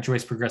describe how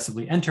Joyce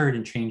progressively entered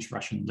and changed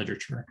Russian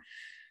literature.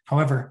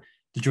 However,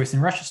 the Joyce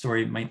and Russia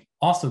story might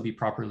also be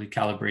properly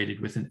calibrated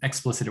with an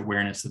explicit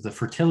awareness of the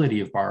fertility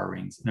of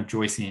borrowings and of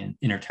Joycean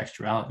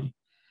intertextuality.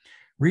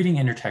 Reading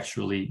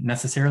intertextually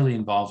necessarily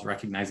involves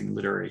recognizing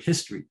literary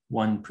history,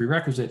 one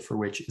prerequisite for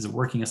which is a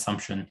working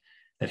assumption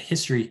that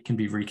history can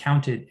be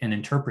recounted and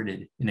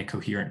interpreted in a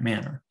coherent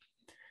manner.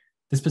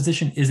 This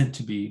position isn't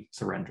to be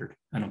surrendered,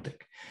 I don't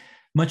think.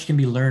 Much can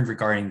be learned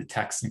regarding the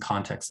text and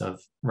context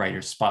of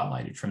writers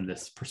spotlighted from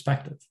this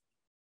perspective.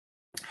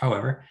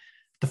 However,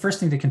 the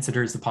first thing to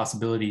consider is the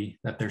possibility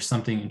that there's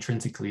something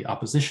intrinsically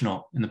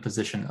oppositional in the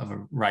position of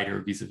a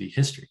writer vis-a-vis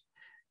history.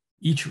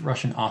 Each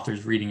Russian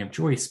author's reading of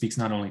Joyce speaks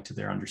not only to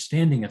their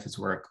understanding of his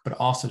work, but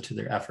also to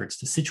their efforts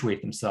to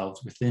situate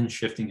themselves within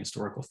shifting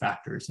historical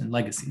factors and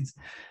legacies,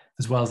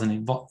 as well as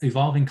an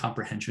evolving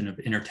comprehension of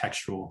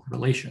intertextual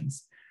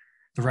relations.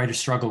 The writer's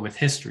struggle with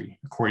history,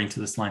 according to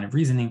this line of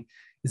reasoning,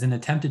 is an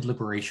attempted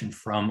liberation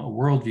from a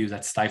worldview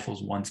that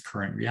stifles one's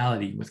current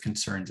reality with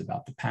concerns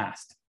about the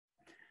past.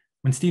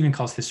 When Stephen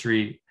calls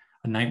history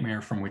a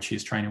nightmare from which he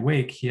is trying to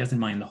wake, he has in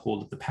mind the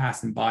hold of the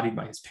past embodied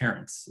by his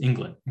parents,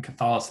 England, and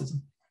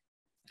Catholicism.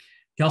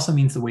 He also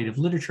means the weight of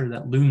literature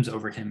that looms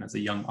over him as a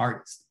young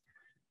artist.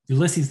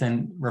 Ulysses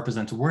then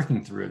represents a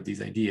working through of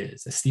these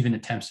ideas as Stephen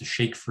attempts to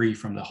shake free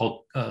from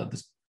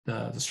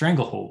the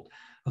stranglehold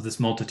of this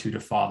multitude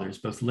of fathers,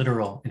 both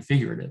literal and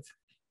figurative,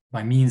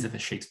 by means of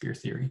his Shakespeare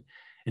theory.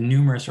 And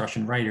numerous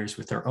Russian writers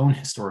with their own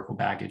historical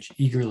baggage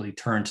eagerly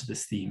turn to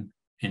this theme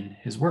in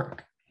his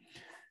work.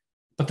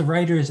 But the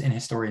writer's and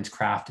historian's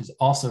craft is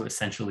also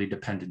essentially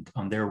dependent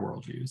on their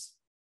worldviews.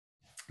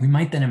 We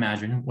might then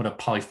imagine what a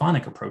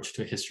polyphonic approach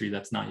to a history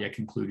that's not yet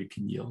concluded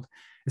can yield,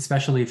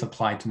 especially if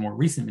applied to more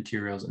recent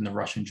materials in the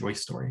Russian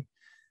Joyce story.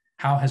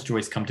 How has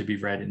Joyce come to be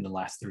read in the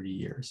last 30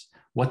 years?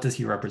 What does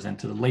he represent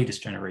to the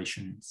latest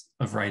generations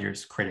of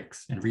writers,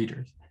 critics, and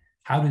readers?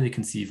 How do they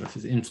conceive of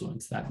his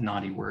influence, that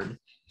naughty word,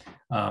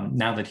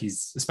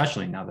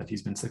 especially now that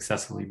he's been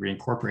successfully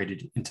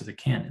reincorporated into the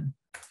canon?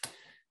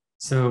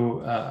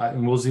 So,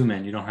 and we'll zoom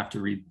in, you don't have to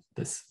read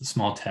this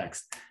small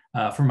text.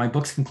 For my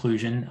book's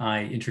conclusion,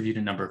 I interviewed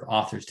a number of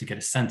authors to get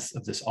a sense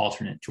of this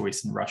alternate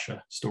Joyce in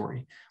Russia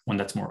story, one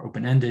that's more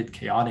open-ended,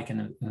 chaotic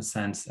in a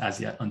sense, as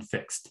yet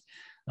unfixed.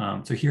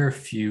 So here are a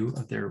few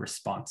of their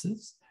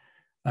responses.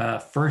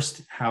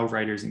 First, how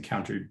writers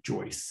encountered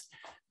Joyce.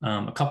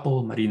 A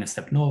couple, Marina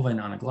Stepnova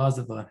and Anna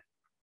Glazova,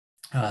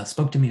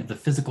 spoke to me of the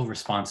physical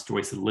response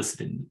Joyce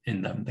elicited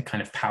in them, the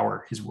kind of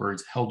power his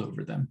words held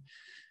over them.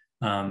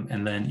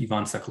 And then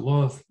Ivan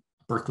Sokolov,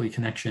 Berkeley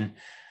connection,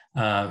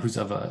 who's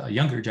of a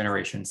younger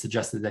generation,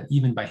 suggested that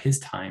even by his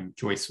time,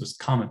 Joyce was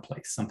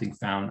commonplace, something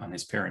found on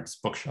his parents'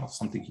 bookshelf,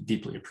 something he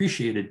deeply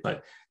appreciated,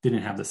 but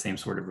didn't have the same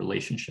sort of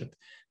relationship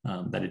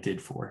that it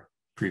did for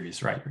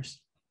previous writers.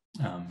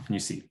 And you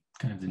see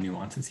kind of the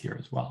nuances here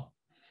as well.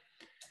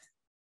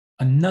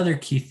 Another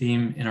key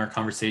theme in our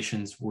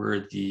conversations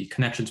were the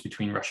connections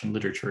between Russian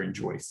literature and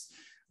Joyce.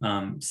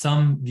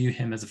 Some view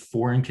him as a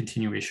foreign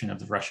continuation of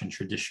the Russian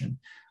tradition.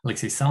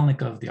 Alexei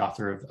Salnikov, the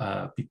author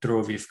of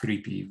Petrovye v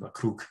Kripi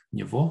Vakrug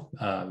Nevo,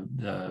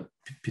 the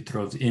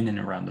Petrov's in and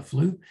around the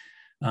flue,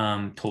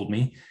 told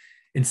me,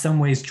 in some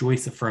ways,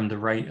 Joyce affirmed the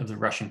right of the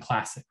Russian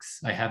classics.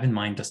 I have in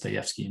mind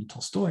Dostoevsky and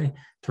Tolstoy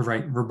to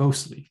write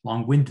verbosely,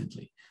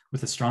 long-windedly,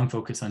 with a strong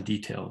focus on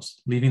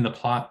details, leaving the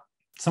plot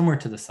somewhere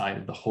to the side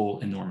of the whole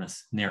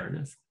enormous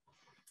narrative.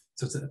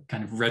 So it's a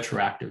kind of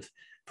retroactive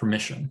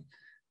permission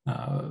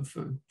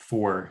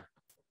for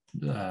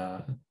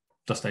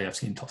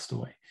Dostoevsky and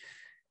Tolstoy.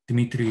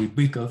 Dmitry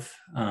Bykov,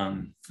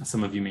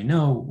 some of you may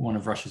know, one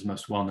of Russia's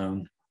most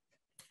well-known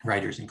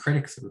writers and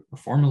critics, or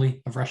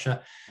formerly of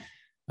Russia,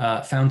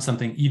 found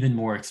something even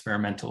more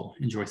experimental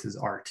in Joyce's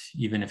art,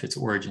 even if its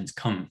origins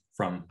come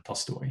from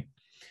Tolstoy.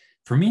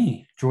 For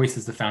me, Joyce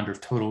is the founder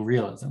of total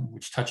realism,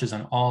 which touches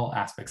on all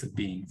aspects of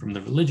being, from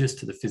the religious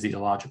to the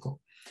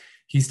physiological.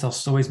 He's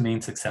Tolstoy's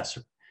main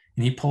successor,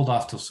 and he pulled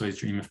off Tolstoy's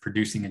dream of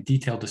producing a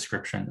detailed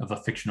description of a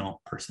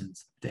fictional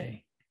person's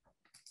day.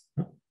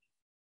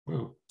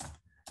 Whoa.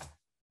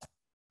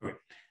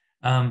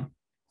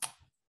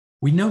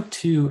 We note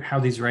too how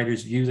these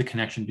writers view the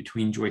connection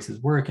between Joyce's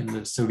work and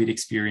the Soviet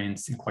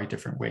experience in quite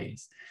different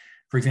ways.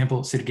 For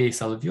example, Sergei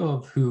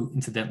Solovyov, who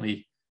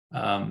incidentally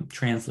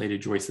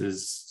translated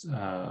Joyce's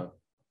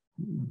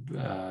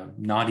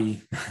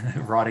naughty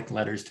erotic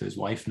letters to his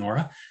wife,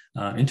 Nora,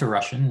 into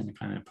Russian in a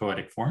kind of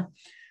poetic form.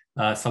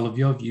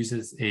 Solovyov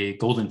uses a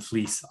Golden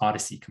Fleece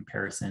Odyssey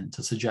comparison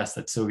to suggest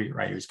that Soviet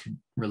writers could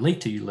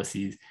relate to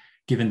Ulysses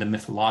given the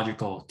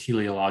mythological,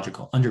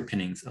 teleological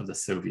underpinnings of the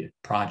Soviet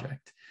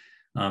project.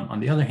 On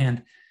the other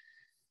hand,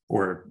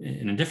 or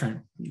in a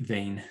different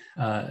vein,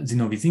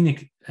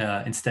 Zinovy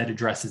instead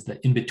addresses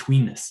the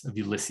in-betweenness of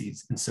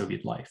Ulysses and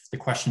Soviet life, the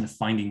question of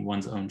finding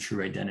one's own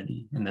true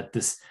identity, and that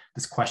this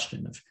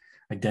question of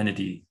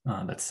identity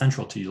that's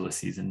central to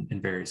Ulysses in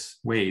various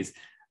ways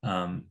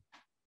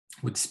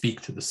would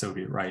speak to the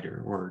Soviet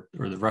writer or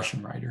the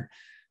Russian writer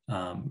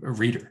or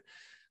reader,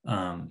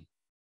 and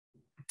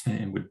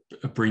would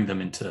bring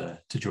them into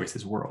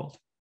Joyce's world.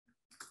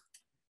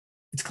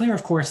 It's clear,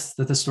 of course,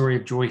 that the story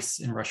of Joyce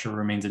in Russia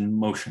remains in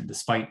motion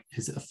despite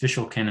his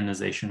official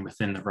canonization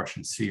within the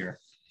Russian sphere.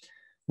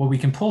 What we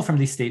can pull from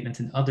these statements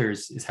and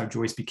others is how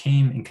Joyce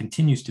became and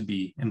continues to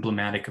be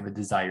emblematic of a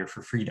desire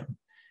for freedom.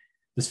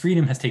 This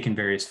freedom has taken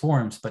various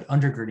forms, but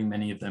undergirding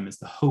many of them is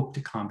the hope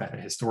to combat a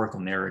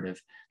historical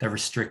narrative that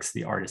restricts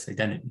the artist's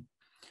identity.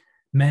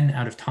 Men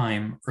out of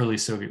time, early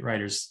Soviet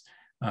writers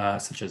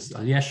such as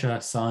Alyosha,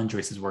 saw in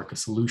Joyce's work a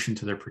solution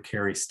to their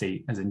precarious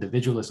state as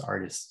individualist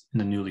artists in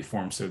the newly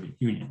formed Soviet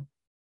Union.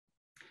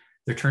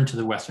 Their turn to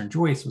the Western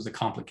Joyce was a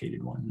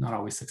complicated one, not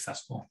always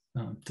successful,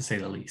 to say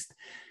the least.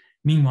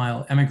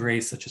 Meanwhile,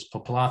 émigrés such as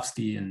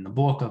Popolavsky and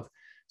Nabokov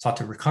sought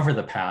to recover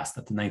the past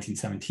that the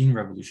 1917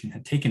 revolution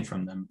had taken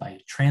from them by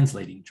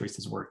translating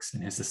Joyce's works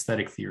and his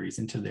aesthetic theories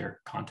into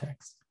their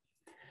context.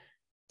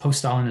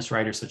 Post-Stalinist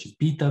writers such as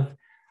Bitov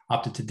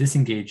opted to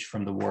disengage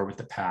from the war with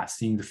the past,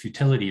 seeing the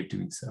futility of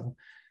doing so,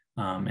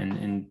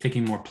 and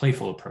taking a more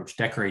playful approach,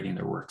 decorating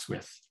their works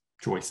with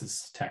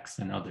Joyce's texts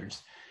and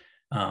others.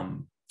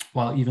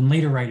 While even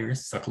later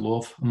writers,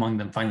 Sokolov among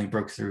them, finally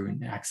broke through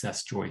and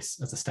accessed Joyce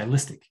as a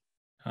stylistic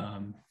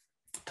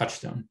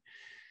touchstone.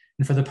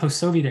 And for the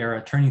post-Soviet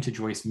era, turning to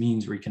Joyce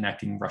means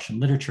reconnecting Russian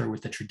literature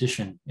with the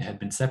tradition it had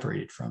been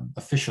separated from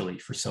officially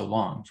for so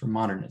long, from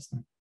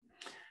modernism.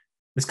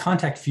 This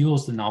contact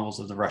fuels the novels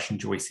of the Russian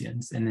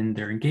Joyceans, and in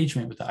their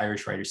engagement with the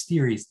Irish writers'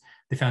 theories,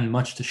 they found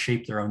much to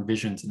shape their own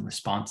visions and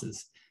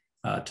responses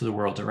to the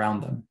world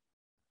around them.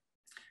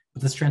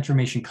 But this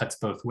transformation cuts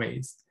both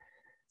ways.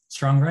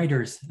 Strong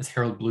writers, as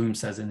Harold Bloom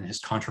says in his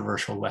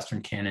controversial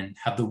Western canon,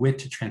 have the wit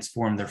to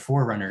transform their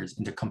forerunners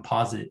into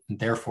composite and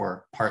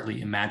therefore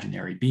partly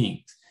imaginary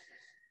beings.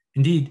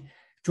 Indeed,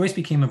 Joyce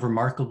became a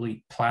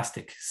remarkably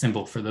plastic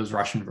symbol for those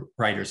Russian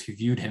writers who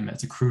viewed him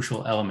as a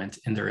crucial element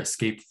in their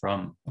escape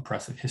from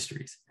oppressive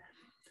histories.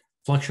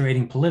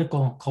 Fluctuating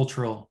political,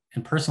 cultural,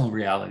 and personal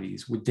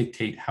realities would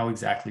dictate how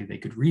exactly they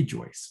could read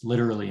Joyce,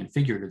 literally and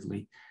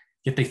figuratively,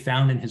 yet they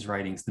found in his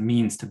writings the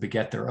means to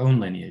beget their own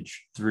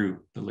lineage through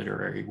the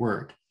literary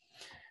word.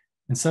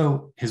 And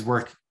so his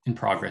work in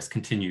progress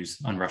continues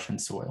on Russian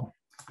soil.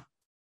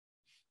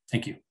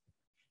 Thank you.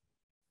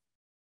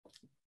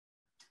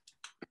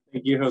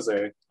 Thank you,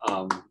 Jose.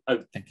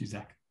 Thank you,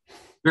 Zach.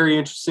 Very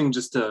interesting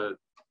just to,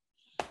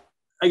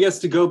 I guess,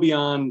 to go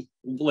beyond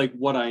like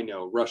what I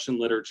know, Russian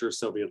literature,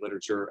 Soviet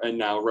literature, and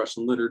now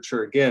Russian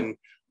literature again.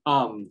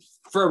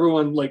 For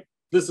everyone, like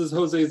this is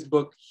Jose's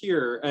book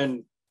here,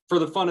 and for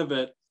the fun of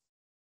it,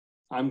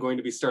 I'm going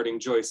to be starting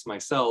Joyce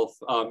myself,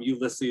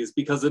 Ulysses,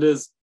 because it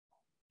is,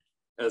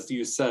 as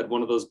you said,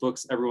 one of those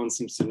books everyone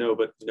seems to know,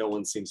 but no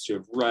one seems to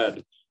have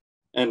read.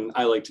 And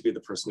I like to be the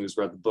person who's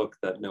read the book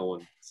that no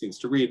one seems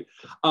to read.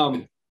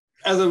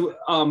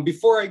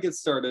 Before I get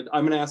started,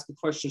 I'm going to ask a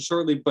question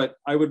shortly, but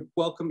I would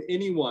welcome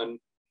anyone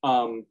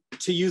to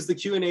use the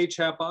Q&A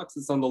chat box.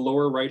 It's on the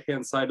lower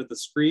right-hand side of the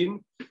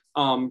screen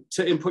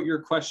to input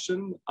your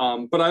question.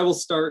 But I will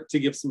start to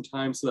give some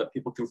time so that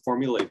people can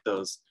formulate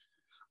those.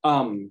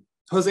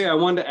 Jose, I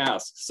wanted to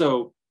ask,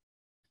 so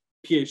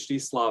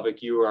PhD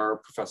Slavic, you are a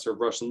professor of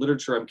Russian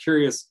literature. I'm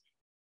curious,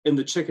 in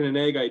the chicken and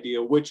egg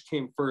idea, which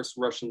came first,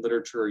 Russian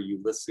literature or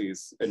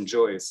Ulysses and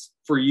Joyce?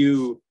 For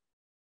you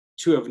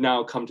to have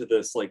now come to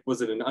this, like,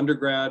 was it an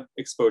undergrad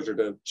exposure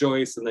to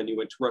Joyce and then you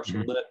went to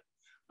Russian lit?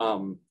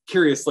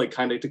 Curious, like,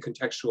 kind of to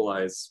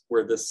contextualize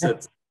where this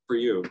sits for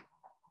you.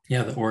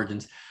 Yeah, the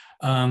origins.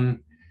 I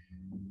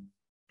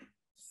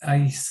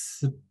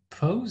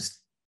suppose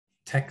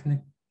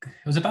technically,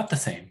 it was about the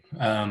same.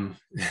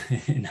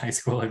 In high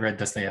school, I read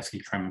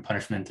Dostoevsky, Crime and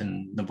Punishment,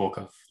 and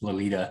Nabokov,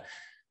 Lolita,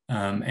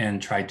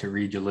 and tried to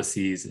read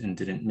Ulysses and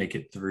didn't make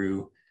it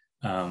through.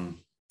 I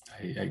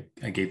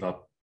gave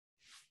up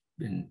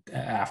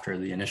after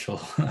the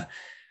initial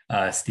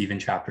Stephen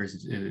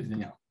chapters.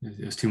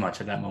 It was too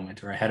much at that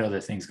moment, or I had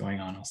other things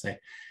going on, I'll say.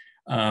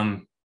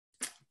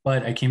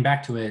 But I came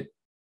back to it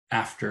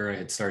after I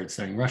had started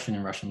studying Russian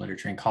and Russian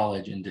literature in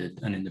college and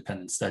did an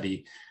independent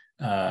study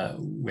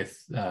with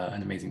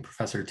an amazing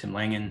professor, Tim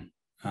Langen.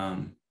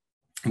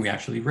 We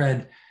actually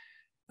read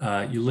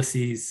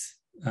Ulysses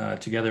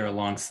together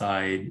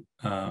alongside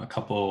a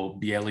couple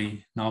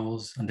Biely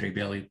novels, Andrei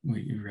Biely.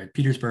 We read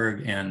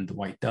Petersburg and The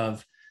White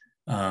Dove,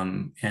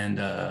 and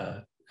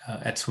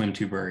At Swim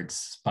Two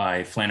Birds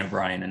by Flann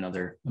O'Brien,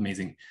 another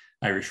amazing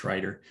Irish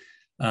writer.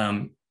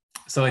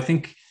 So I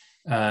think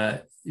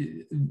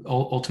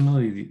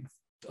ultimately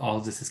all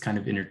of this is kind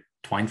of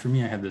intertwined for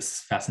me. I had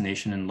this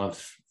fascination and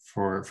love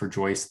for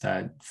Joyce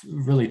that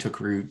really took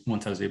root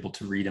once I was able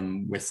to read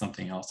him with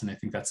something else. And I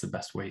think that's the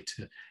best way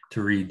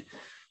to read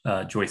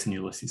Joyce and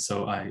Ulysses.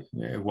 So I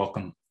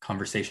welcome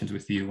conversations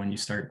with you when you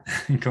start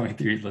going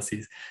through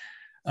Ulysses.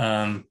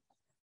 And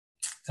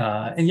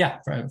yeah,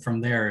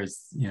 from there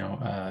is,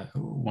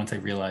 once I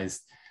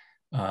realized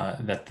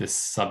that this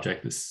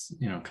subject, this,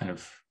 kind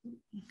of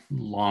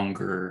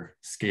longer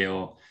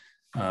scale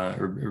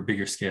or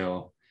bigger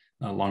scale,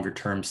 longer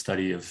term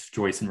study of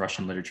Joyce and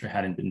Russian literature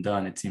hadn't been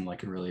done, it seemed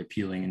like a really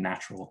appealing and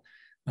natural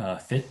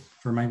fit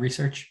for my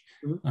research,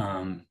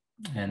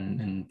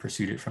 and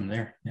pursued it from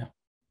there. Yeah.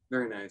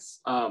 Very nice.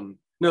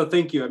 No,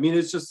 thank you. I mean,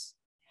 it's just,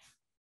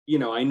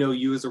 I know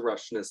you as a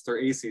Russianist or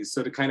ISEEES,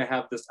 so to kind of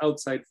have this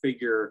outside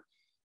figure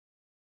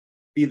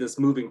be this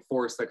moving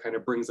force that kind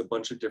of brings a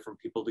bunch of different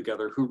people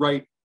together who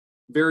write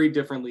very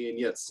differently and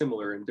yet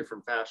similar in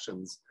different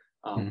fashions.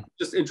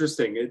 Just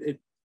interesting. It's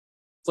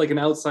like an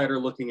outsider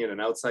looking at an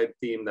outside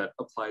theme that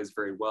applies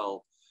very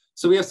well.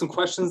 So we have some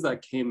questions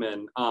that came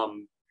in.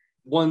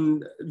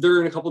 One,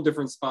 they're in a couple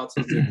different spots.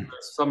 There's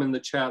some in the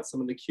chat, some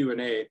in the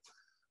Q&A.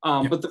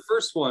 But the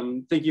first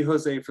one, thank you,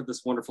 Jose, for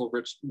this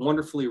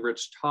wonderfully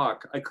rich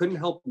talk. I couldn't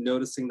help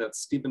noticing that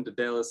Stephen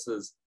Dedalus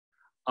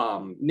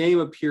name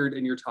appeared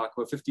in your talk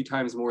about 50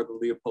 times more than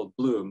Leopold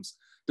Bloom's.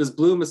 Does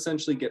Bloom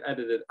essentially get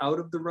edited out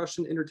of the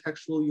Russian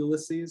intertextual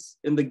Ulysses?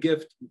 In the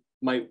gift,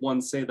 might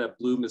one say that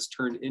Bloom is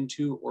turned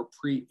into or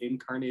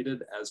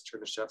pre-incarnated as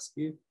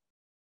Chernyshevsky?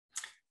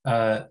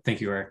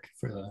 Thank you, Eric,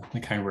 for the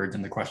kind words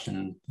and the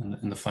question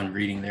and the fun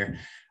reading there.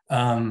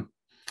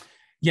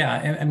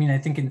 Yeah, I mean, I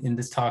think in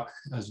this talk,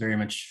 I was very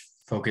much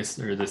focused,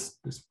 or this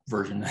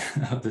version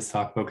of this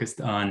talk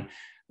focused on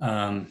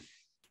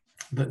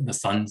the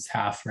son's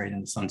half, right,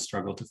 and the son's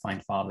struggle to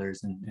find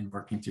fathers and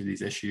working through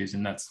these issues,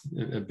 and that's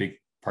a big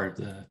part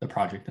of the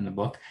project in the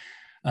book.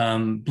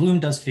 Bloom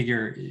does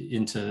figure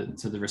into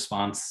the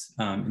response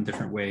in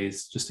different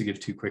ways. Just to give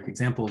two quick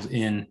examples,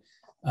 in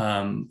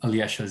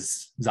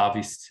Alyosha's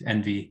Zavist,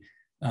 Envy,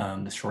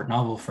 the short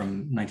novel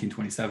from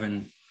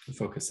 1927, the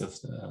focus of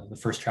the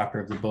first chapter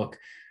of the book.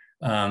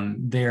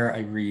 There I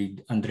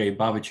read Andrei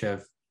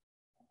Babachev,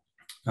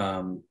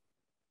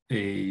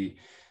 a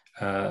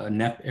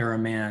NEP era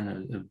man,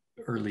 an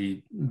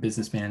early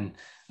businessman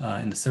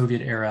in the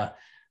Soviet era,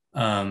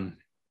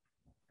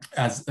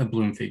 as a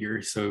Bloom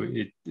figure. So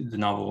the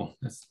novel,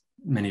 as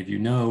many of you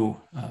know,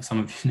 some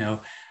of you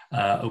know,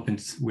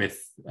 opens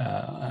with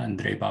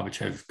Andrei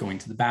Babachev going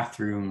to the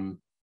bathroom,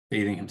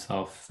 bathing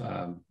himself,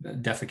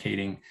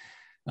 defecating,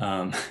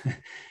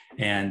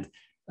 and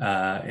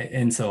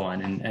so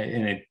on. And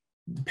it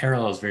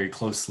parallels very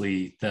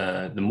closely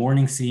the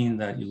morning scene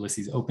that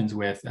Ulysses opens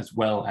with, as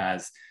well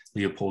as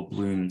Leopold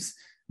Bloom's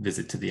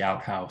visit to the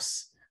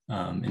outhouse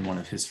in one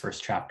of his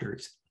first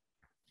chapters.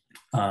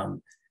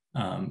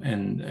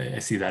 And I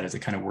see that as a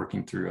kind of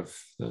working through of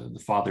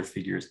the father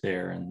figures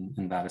there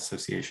and that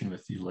association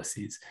with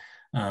Ulysses.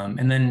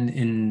 And then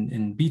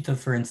in Bita,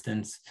 for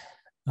instance,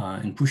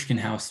 in Pushkin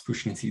House,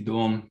 Pushkinsky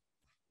Dom,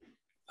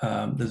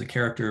 there's a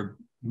character,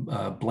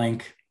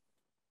 Blanc,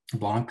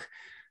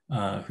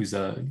 who's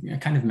a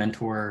kind of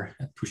mentor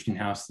at Pushkin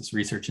House, this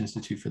research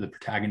institute for the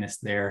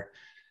protagonist there.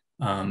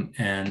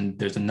 And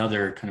there's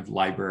another kind of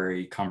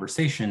library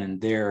conversation, and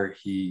there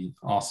he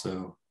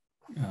also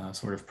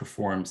sort of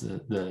performs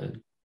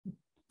the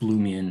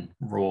Bloomian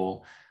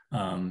role,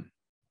 a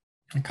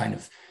kind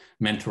of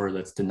mentor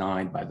that's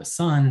denied by the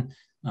son.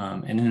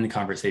 And in the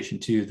conversation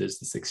too, there's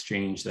this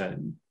exchange that,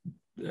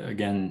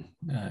 again,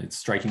 it's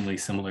strikingly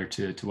similar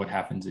to what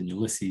happens in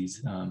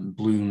Ulysses.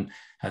 Bloom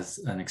has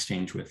an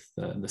exchange with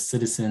the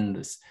citizen,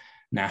 this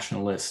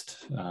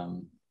nationalist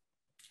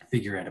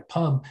figure at a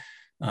pub,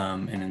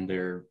 and in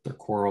their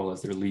quarrel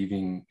as they're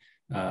leaving,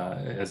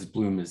 as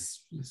Bloom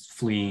is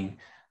fleeing,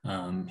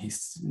 he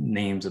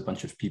names a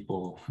bunch of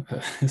people,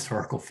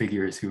 historical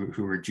figures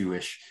who were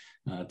Jewish,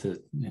 to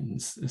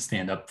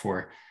stand up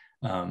for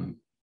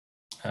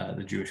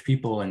the Jewish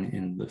people. And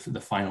in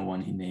the final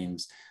one he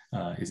names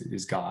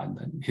is God.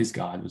 His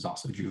God was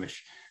also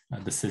Jewish,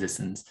 the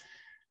citizens.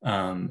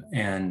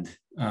 And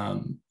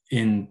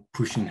in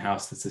Pushkin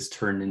House, this is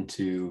turned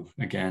into,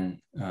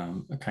 again,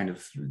 a kind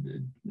of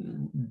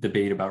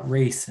debate about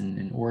race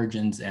and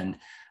origins. And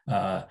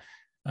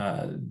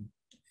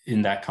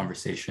in that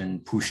conversation,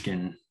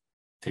 Pushkin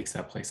takes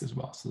that place as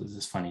well. So there's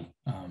this funny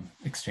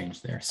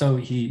exchange there. So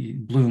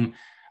Bloom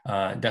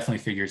definitely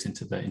figures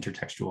into the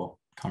intertextual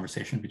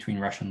conversation between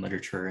Russian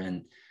literature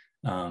and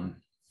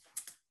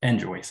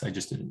Joyce. I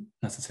just didn't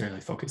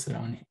necessarily focus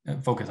on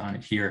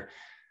it here.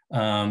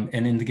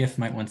 And in the gift,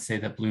 might want to say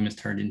that Bloom is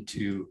turned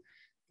into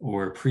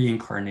or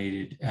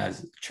pre-incarnated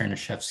as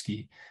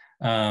Chernyshevsky.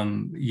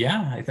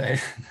 Yeah,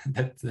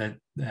 that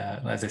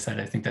as I said,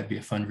 I think that'd be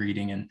a fun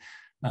reading, and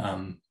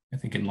I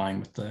think in line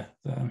with the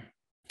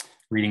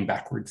reading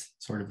backwards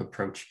sort of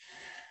approach.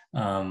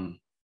 And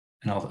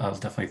I'll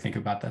definitely think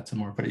about that some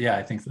more. But yeah,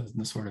 I think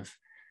the sort of,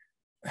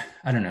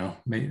 I don't know,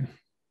 maybe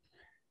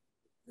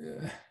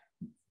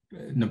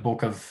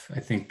Nabokov, I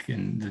think,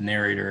 in the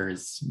narrator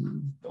is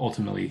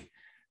ultimately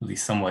at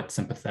least somewhat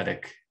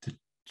sympathetic to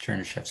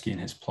Chernyshevsky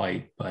and his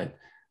plight, but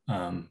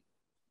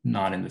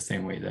not in the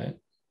same way that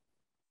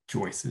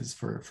Joyce is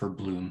for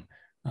Bloom.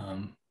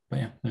 But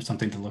yeah, there's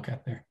something to look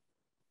at there.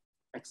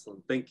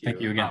 Excellent, thank you. Thank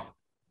you again.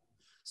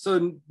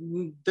 So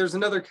there's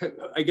another,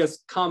 I guess,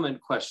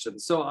 comment question.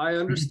 So I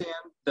understand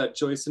that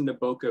Joyce and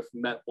Nabokov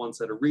met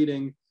once at a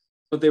reading,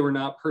 but they were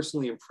not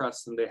personally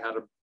impressed and they had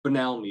a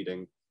banal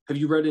meeting. Have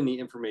you read any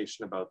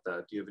information about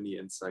that? Do you have any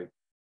insight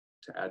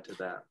to add to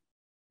that?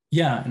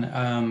 Yeah,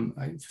 and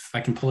if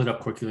I can pull it up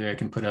quickly, I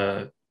can put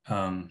a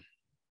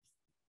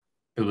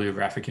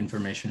bibliographic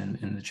information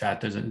in the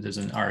chat. There's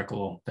an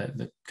article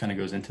that kind of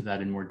goes into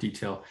that in more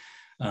detail.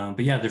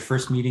 But yeah, their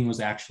first meeting was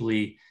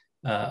actually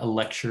a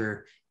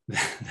lecture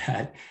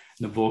that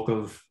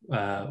Nabokov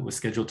was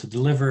scheduled to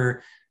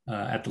deliver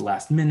at the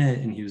last minute,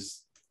 and he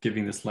was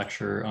giving this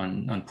lecture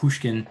on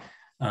Pushkin,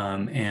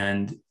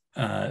 and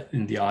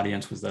in the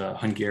audience was the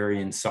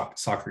Hungarian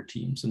soccer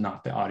team, so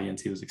not the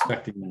audience he was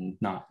expecting, and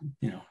not,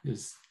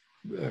 his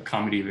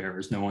comedy of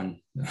errors. No one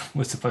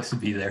was supposed to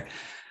be there,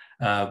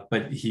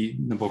 but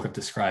Nabokov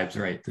describes,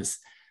 right, this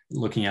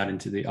looking out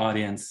into the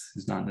audience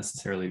is not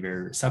necessarily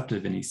very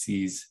receptive, and he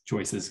sees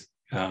Joyce's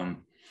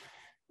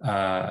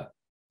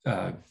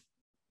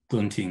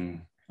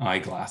glinting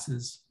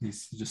eyeglasses. He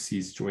just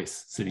sees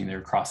Joyce sitting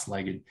there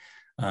cross-legged.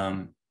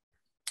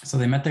 So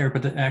they met there,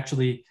 but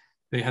actually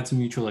they had some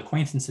mutual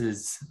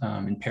acquaintances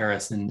in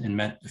Paris and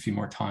met a few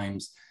more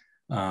times.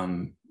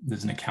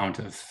 There's an account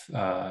of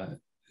a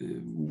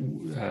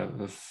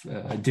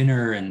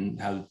dinner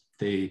and how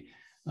they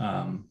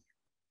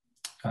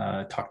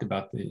talked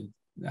about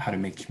how to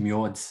make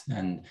miods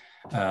and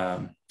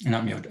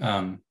not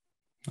miod,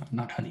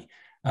 not honey.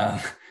 I'm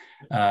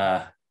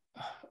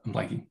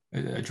blanking,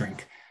 a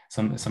drink,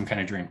 some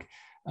kind of drink,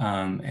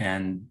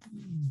 and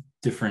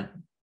different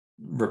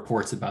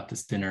reports about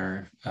this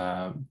dinner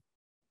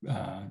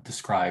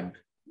describe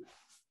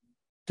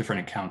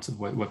different accounts of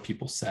what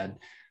people said.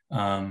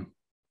 So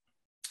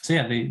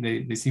yeah,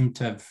 they seem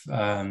to have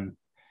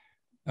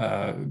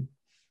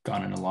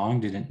gotten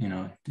along. He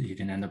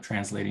didn't end up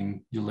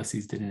translating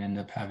Ulysses, didn't end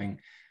up having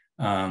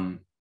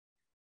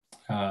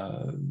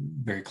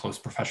very close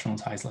professional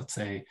ties, let's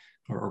say,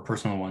 or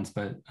personal ones,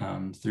 but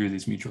through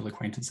these mutual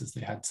acquaintances,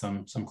 they had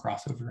some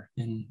crossover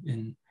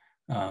in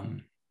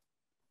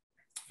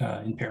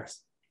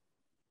Paris.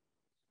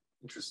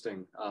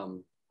 Interesting.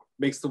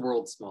 Makes the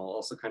world small.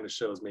 Also kind of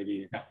shows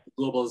maybe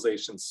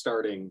globalization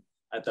starting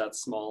at that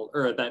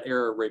at that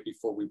era right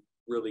before we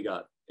really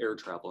got air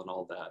travel and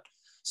all that.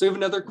 So we have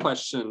another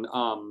question.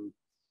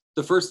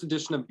 The first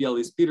edition of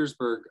Biely's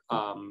Petersburg,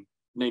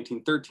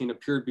 1913,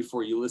 appeared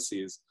before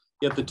Ulysses,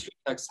 yet the two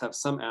texts have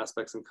some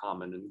aspects in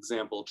common. An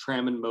example,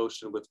 tram in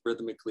motion with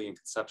rhythmically and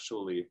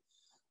conceptually,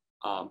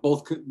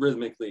 both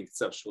rhythmically and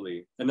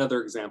conceptually.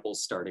 Another example,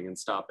 starting and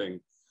stopping.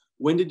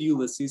 When did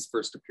Ulysses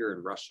first appear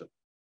in Russian?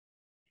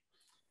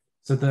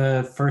 So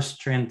the first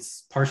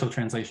partial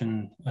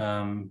translation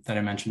that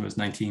I mentioned was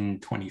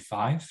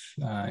 1925,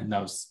 and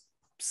that was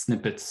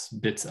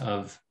bits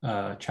of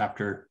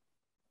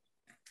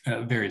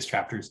various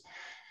chapters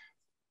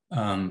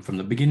from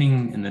the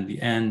beginning and then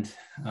the end,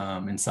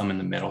 and some in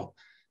the middle.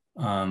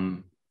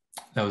 That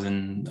was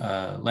in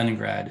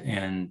Leningrad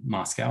and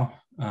Moscow,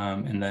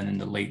 and then in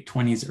the late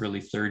 20s,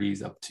 early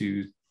 30s, up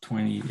to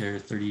 20 or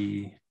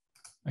 30.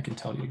 I can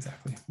tell you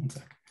exactly. One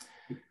sec.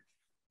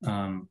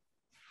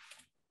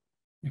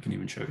 I can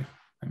even show you.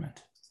 I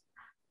meant.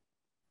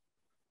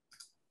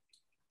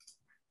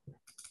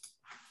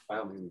 By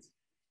all means.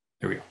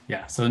 There we go.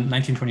 Yeah. So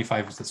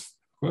 1925 was this.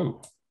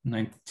 Whoa.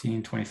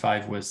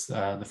 1925 was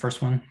the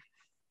first one.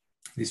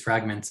 These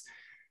fragments,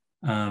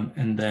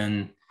 and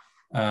then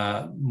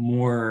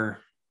more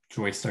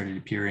Joyce started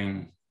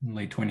appearing in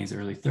late 20s,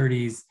 early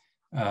 30s.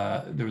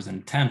 There was an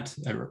attempt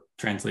at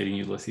translating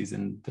Ulysses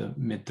in the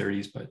mid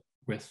 30s, but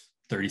with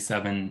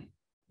 37,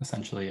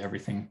 essentially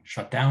everything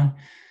shut down.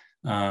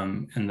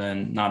 And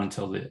then not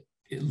until the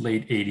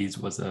late 80s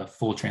was a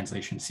full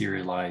translation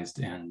serialized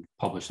and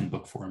published in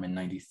book form in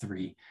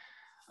 93.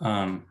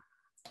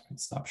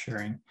 Stop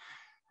sharing.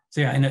 So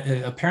yeah, and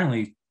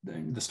apparently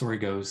the story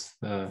goes,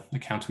 the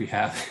accounts we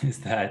have is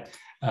that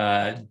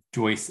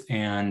Joyce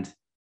and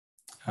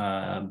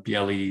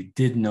Biely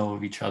did know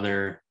of each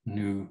other,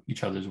 knew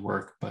each other's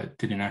work, but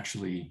didn't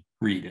actually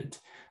read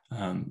it.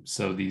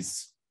 So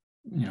these,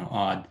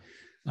 odd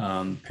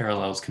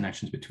parallels,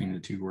 connections between the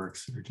two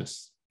works are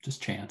just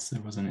chance.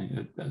 There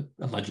wasn't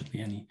allegedly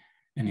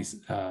any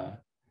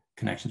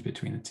connections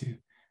between the two.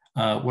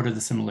 What are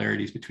the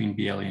similarities between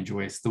Biely and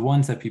Joyce? The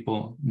ones that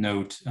people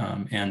note,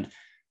 and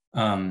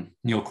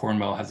Neil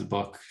Cornwell has a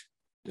book,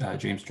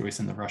 James Joyce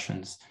and the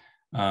Russians,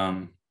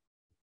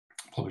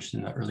 published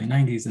in the early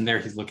 90s. And there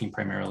he's looking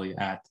primarily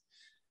at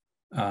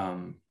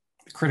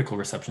critical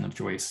reception of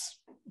Joyce,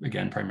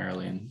 again,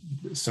 primarily in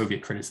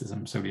Soviet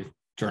criticism, Soviet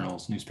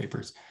journals,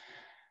 newspapers.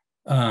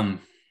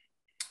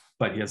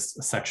 But he has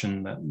a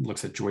section that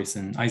looks at Joyce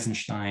and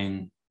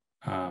Eisenstein,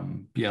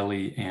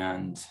 Biely,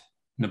 and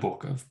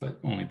Nabokov, but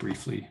only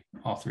briefly,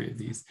 all three of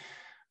these.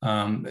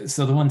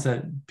 So the ones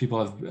that people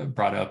have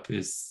brought up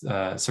is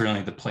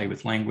certainly the play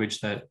with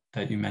language that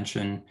you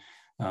mentioned,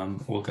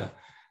 Olga,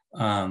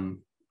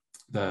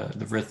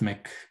 the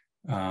rhythmic,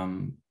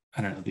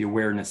 the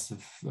awareness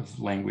of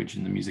language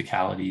and the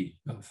musicality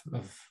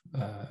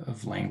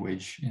of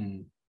language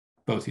in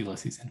both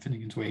Ulysses and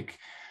Finnegans Wake.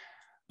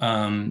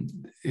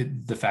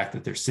 The fact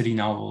that they're city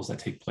novels that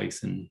take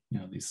place in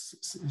these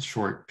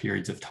short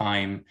periods of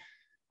time,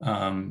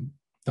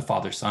 the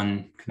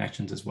father-son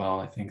connections as well.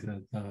 I think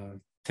the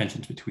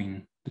tensions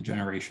between the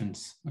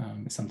generations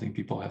is something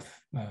people have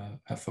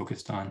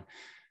focused on.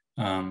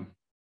 In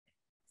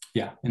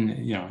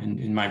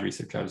my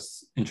research, I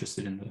was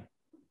interested in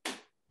the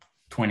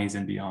 20s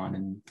and beyond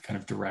and kind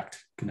of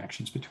direct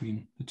connections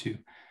between the two.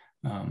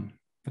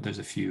 But there's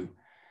a few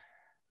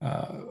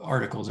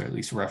articles, or at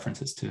least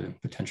references to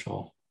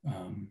potential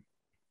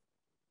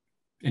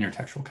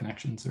intertextual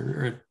connections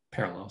or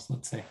parallels,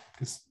 let's say,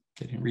 because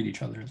they didn't read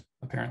each other,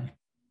 apparently.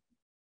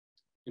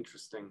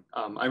 Interesting.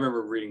 I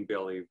remember reading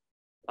Biely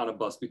on a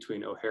bus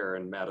between O'Hare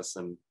and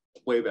Madison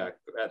way back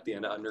at the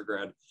end of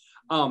undergrad.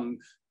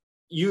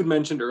 You had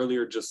mentioned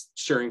earlier just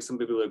sharing some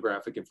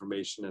bibliographic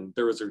information, and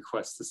there was a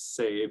request to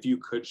say if you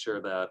could share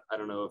that. I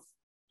don't know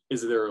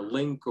is there a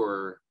link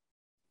or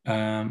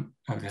I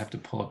would have to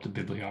pull up the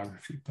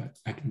bibliography, but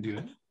I can do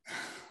it.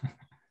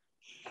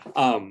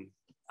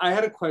 I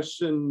had a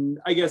question,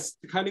 I guess,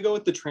 to kind of go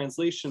with the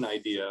translation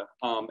idea,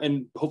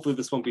 and hopefully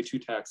this won't be too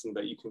taxing,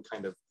 that you can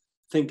kind of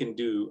think and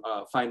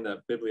find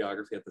the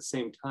bibliography at the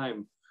same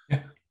time.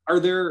 Yeah.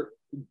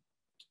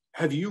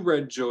 Have you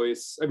read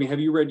Joyce? I mean, have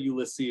you read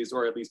Ulysses,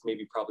 or at least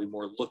maybe probably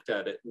more looked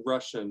at it in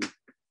Russian?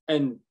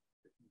 And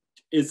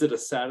is it a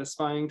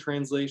satisfying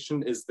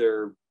translation? Is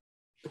there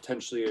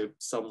potentially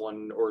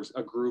someone or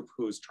a group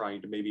who's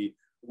trying to maybe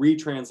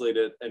retranslate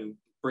it and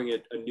bring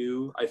it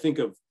anew? I think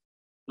of,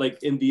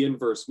 like, in the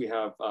inverse, we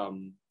have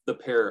the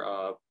pair,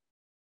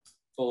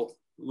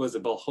 was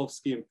it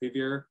Bolhovsky and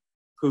Pivier,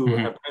 who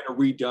have kind of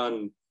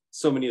redone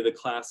so many of the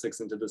classics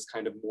into this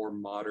kind of more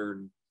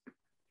modern,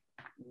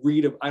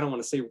 readable, I don't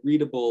want to say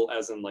readable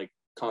as in like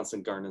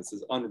Constant Garnets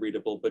is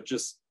unreadable, but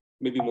just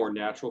maybe more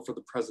natural for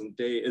the present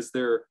day.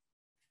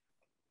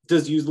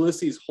 Does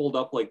Ulysses hold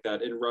up like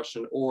that in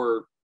Russian,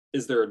 or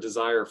is there a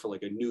desire for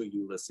like a new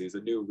Ulysses,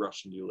 a new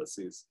Russian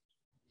Ulysses?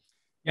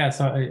 Yeah,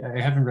 so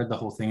I haven't read the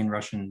whole thing in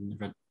Russian,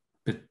 read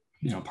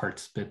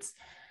bits.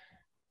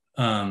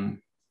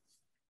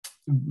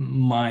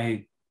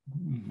 My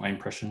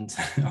impressions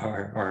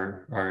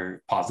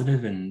are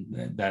positive,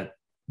 and that,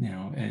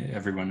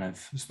 everyone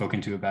I've spoken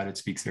to about it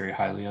speaks very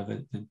highly of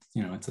it.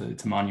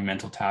 It's a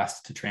monumental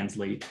task to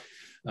translate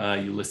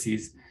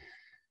Ulysses.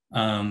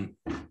 What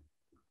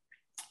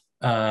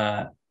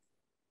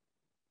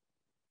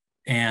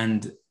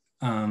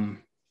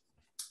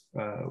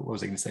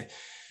was I going to say?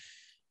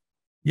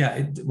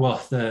 Yeah,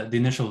 the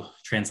initial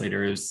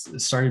translator is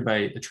started by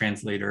a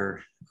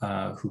translator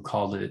who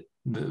called it,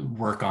 the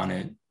work on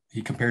it,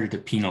 he compared it to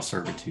penal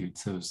servitude.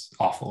 So it was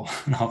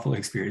an awful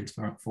experience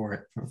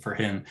for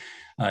him.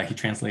 He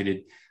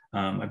translated,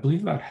 I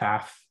believe, about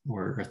half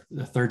or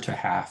a third to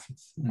half.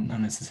 It's not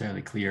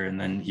necessarily clear. And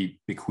then he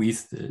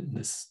bequeathed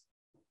this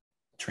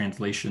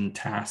translation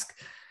task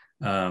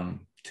to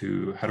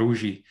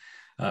Haruji,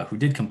 who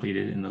did complete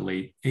it in the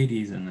late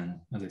 80s. And then,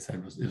 as I said,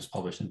 it was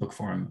published in book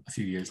form a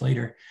few years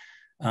later.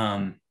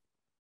 He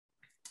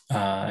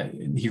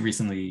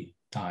recently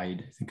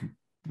died, I think,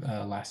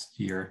 last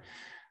year.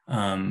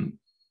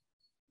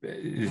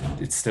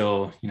 It's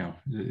still,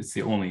 it's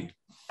the only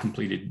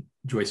completed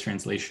Joyce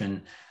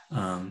translation,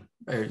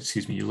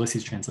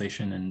 Ulysses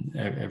translation, and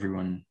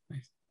everyone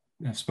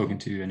I've spoken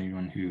to,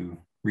 anyone who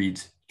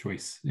reads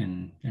Joyce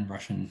in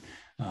Russian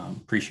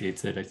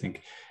appreciates it. I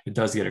think it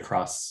does get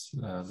across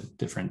the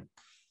different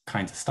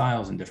kinds of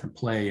styles and different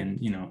play, and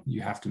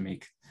you have to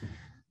make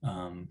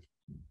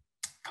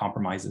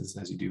compromises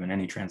as you do in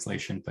any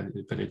translation, but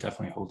it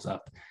definitely holds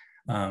up.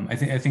 I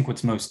think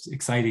what's most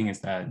exciting is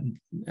that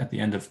at the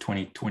end of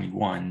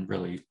 2021,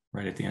 really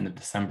right at the end of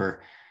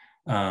December,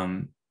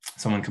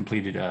 someone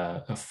completed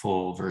a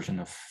full version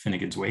of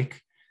Finnegans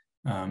Wake,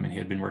 and he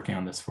had been working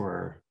on this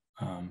for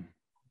I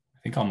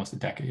think almost a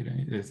decade.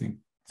 I think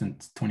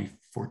since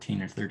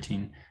 2014 or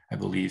 13, I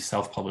believe,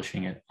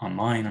 self-publishing it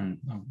online on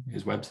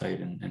his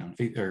website and on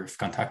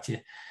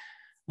Vkontakte,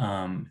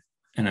 and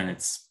then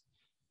it's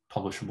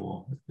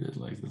publishable,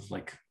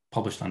 like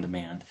published on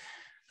demand.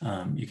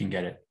 You can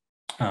get it.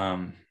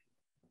 I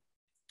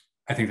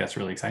think that's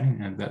really exciting,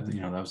 and that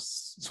that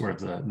was sort of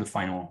the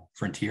final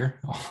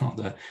frontier. All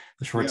the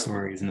short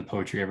stories and the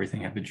poetry,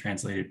 everything have been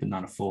translated, but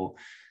not a full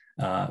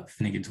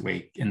Finnegans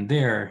Wake. And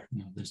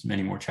there's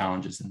many more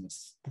challenges in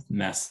this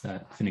mess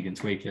that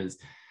Finnegans Wake is.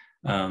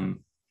 I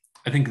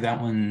think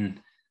that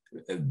one,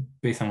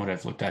 based on what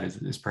I've looked at,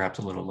 is perhaps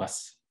a little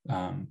less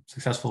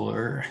successful,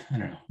 or I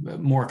don't know,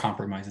 more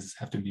compromises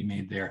have to be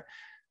made there.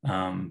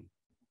 And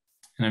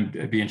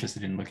I'd be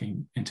interested in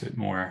looking into it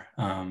more.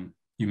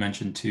 You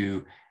mentioned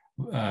too,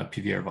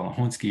 Pivier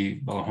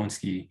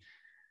Volhonsky,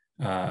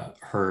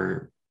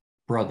 her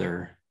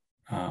brother,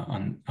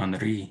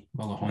 Henri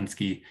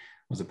Volhonsky,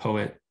 was a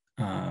poet,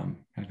 kind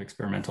of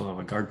experimental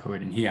avant-garde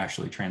poet, and he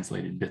actually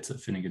translated bits of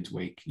Finnegans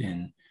Wake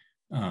in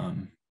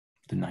the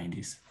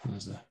 90s.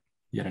 There's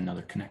yet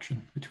another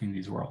connection between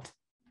these worlds.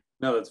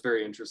 No, that's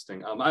very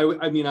interesting.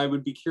 I mean, I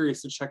would be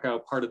curious to check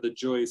out part of the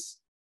Joyce,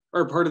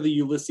 or part of the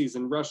Ulysses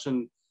in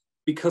Russian,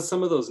 because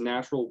some of those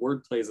natural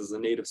word plays as a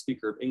native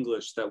speaker of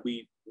English that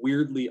we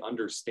weirdly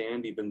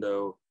understand, even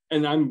though,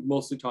 and I'm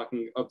mostly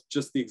talking of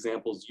just the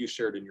examples you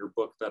shared in your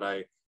book that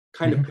I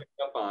kind of picked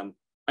up on.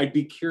 I'd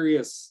be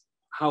curious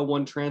how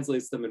one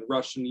translates them in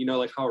Russian,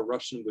 like how a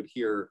Russian would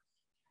hear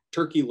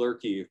turkey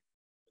lurkey.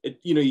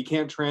 You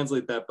can't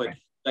translate that, but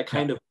that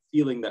kind of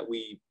feeling that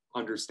we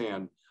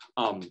understand.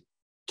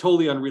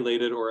 Totally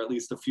unrelated, or at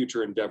least a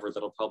future endeavor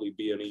that'll probably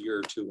be in a year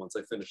or two once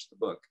I finish the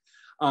book.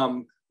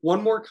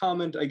 One more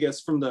comment, I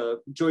guess, from the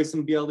Joyce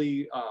and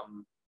Bieli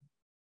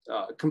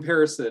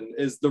comparison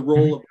is the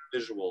role of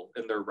visual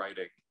in their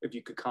writing. If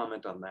you could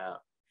comment on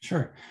that.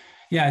 Sure.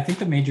 Yeah, I think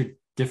the major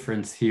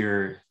difference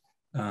here,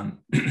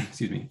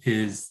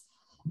 is,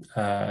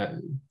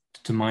 to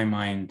my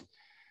mind,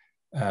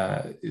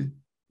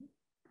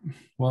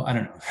 well, I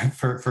don't know.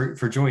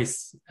 For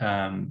Joyce,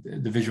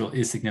 the visual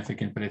is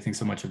significant, but I think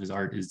so much of his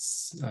art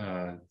is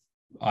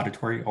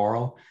auditory,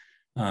 oral.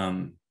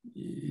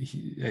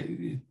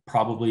 It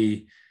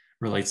probably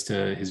relates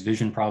to his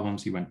vision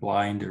problems. He went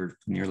blind or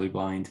nearly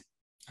blind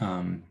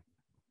on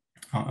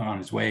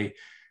his way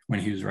when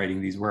he was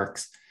writing these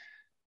works.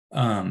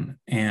 So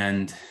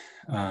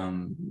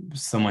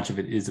much of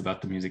it is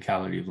about the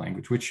musicality of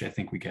language, which I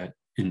think we get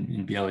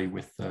in Biely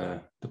with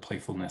the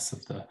playfulness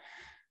of the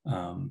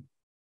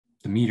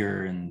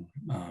meter and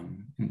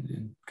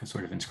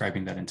sort of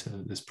inscribing that into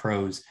this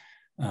prose,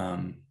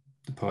 the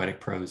poetic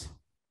prose.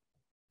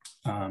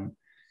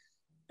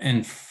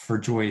 And for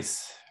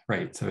Joyce,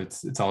 right, so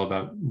it's all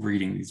about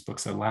reading these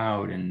books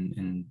aloud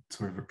and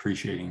sort of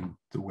appreciating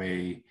the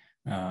way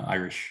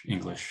Irish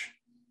English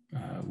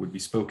would be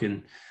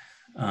spoken,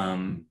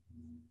 and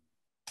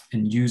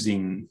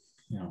using,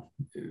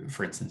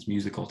 for instance,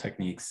 musical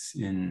techniques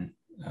in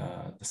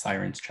the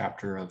Sirens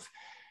chapter of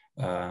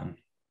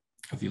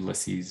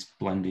Ulysses,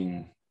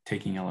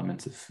 taking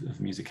elements of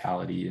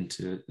musicality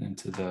into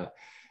the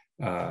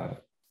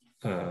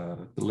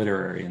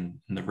literary and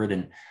the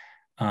written.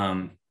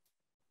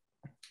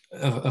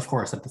 Of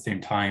course, at the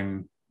same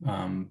time,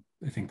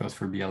 I think both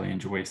for Biely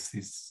and Joyce,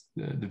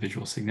 the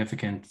visual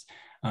significance,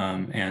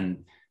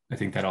 and I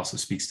think that also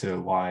speaks to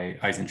why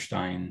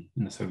Eisenstein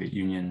in the Soviet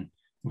Union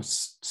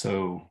was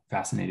so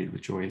fascinated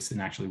with Joyce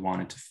and actually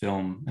wanted to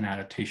film an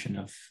adaptation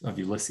of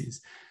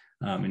Ulysses.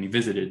 And he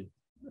visited,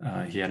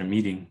 he had a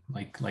meeting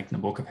like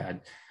Nabokov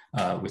had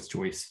with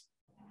Joyce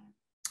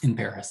in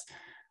Paris,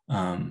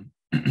 and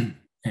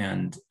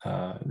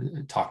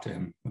talked to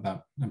him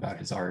about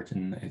his art.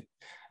 And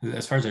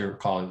as far as I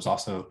recall, it was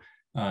also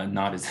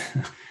not as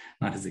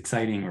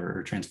exciting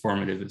or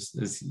transformative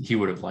as he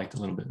would have liked, a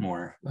little bit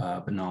more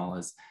banal,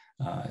 as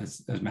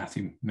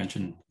Matthew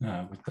mentioned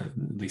with at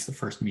least the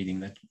first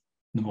meeting that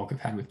Nabokov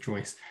had with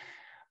Joyce.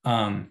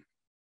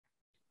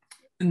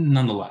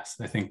 Nonetheless,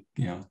 I think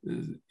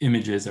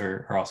images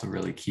are also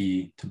really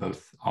key to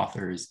both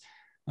authors,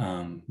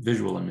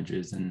 visual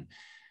images, and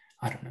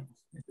I don't know.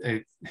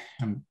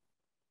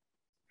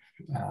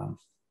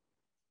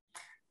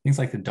 Things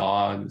like the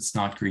dog, the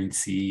snot green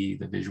sea,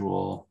 the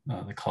visual,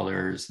 the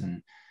colors,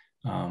 and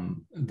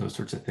those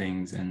sorts of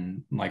things.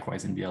 And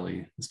likewise in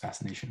Biely, this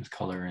fascination with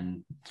color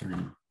and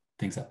certain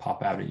things that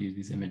pop out at you,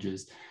 these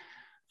images.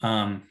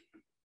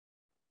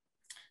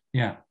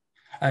 Yeah,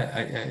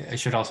 I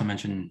should also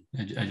mention,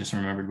 I just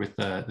remembered with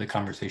the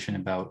conversation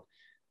about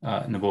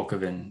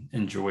Nabokov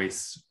and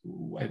Joyce,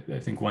 I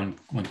think one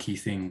key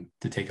thing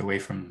to take away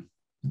from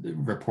the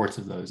reports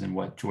of those and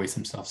what Joyce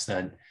himself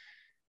said,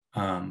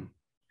 sorry,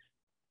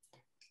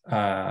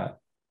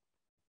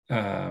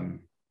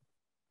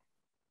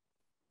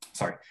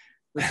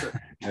 I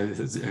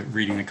was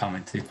reading the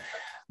comment too.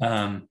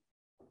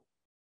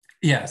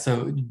 Yeah,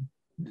 so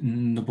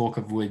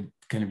Nabokov would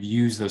kind of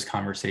use those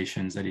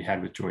conversations that he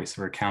had with Joyce,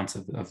 or accounts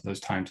of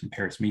those times in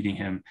Paris meeting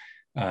him,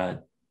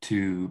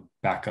 to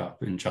back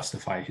up and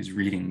justify his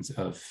readings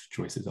of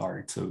Joyce's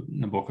art. So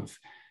Nabokov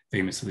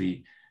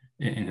famously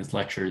in his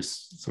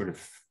lectures sort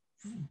of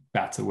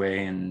bats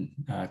away and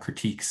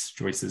critiques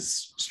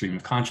Joyce's stream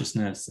of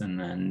consciousness, and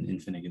then in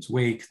Finnegans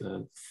Wake,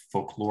 the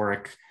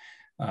folkloric,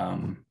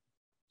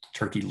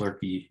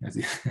 turkey-lurkey, as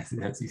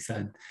he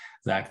said,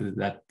 exactly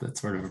that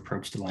sort of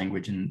approach to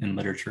language in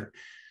literature.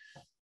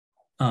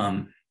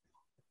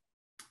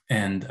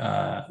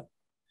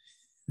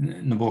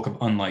 Nabokov,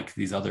 unlike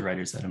these other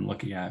writers that I'm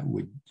looking at,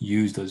 would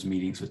use those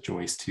meetings with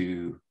Joyce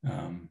to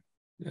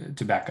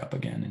back up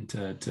again and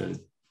to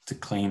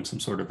claim some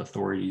sort of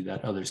authority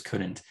that others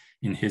couldn't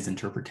in his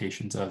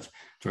interpretations of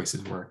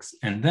Joyce's works.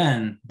 And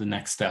then the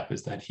next step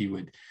is that he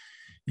would,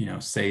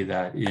 say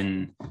that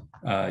in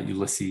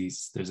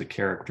Ulysses, there's a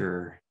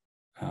character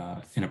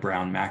in a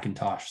brown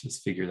Macintosh, this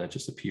figure that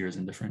just appears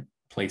in different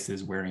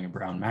places wearing a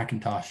brown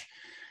Macintosh.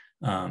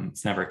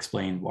 It's never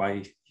explained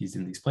why he's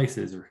in these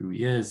places or who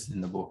he is.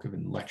 And the book of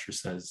the lecture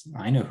says,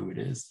 I know who it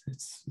is.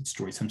 It's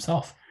Joyce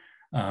himself.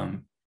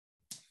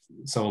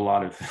 So a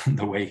lot of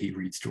the way he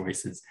reads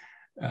Joyce is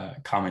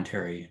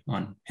commentary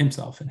on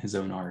himself and his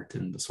own art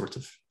and the sorts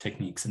of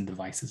techniques and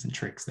devices and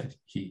tricks that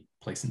he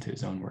placed into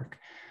his own work.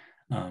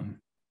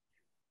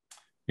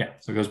 Yeah,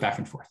 so it goes back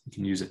and forth. You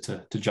can use it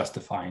to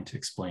justify and to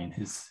explain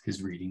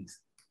his readings.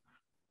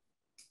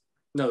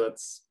 No,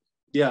 that's,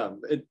 yeah.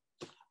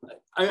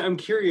 I'm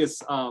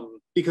curious,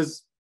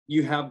 because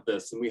you have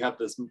this, and we have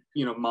this,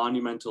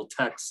 monumental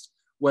text,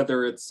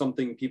 whether it's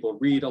something people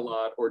read a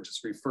lot or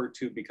just refer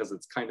to because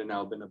it's kind of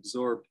now been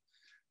absorbed.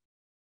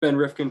 Ben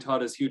Rifkin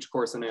taught his huge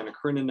course on Anna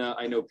Karenina.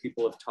 I know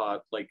people have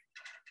taught like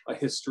a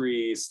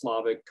history,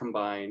 Slavic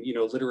combined,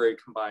 literary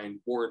combined,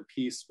 War and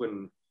Peace,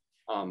 when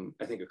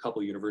I think a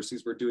couple of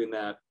universities were doing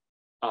that.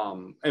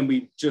 And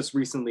we just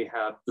recently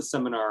had the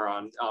seminar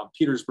on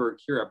Petersburg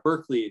here at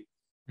Berkeley.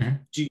 Mm-hmm.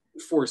 Do you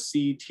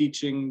foresee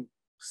teaching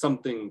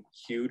something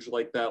huge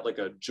like that, like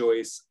a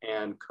Joyce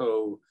and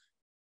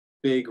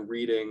big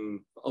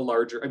reading, a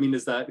larger,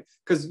 is that,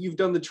 because you've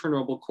done the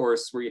Chernobyl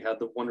course where you had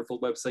the wonderful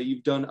website,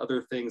 you've done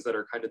other things that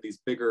are kind of these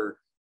bigger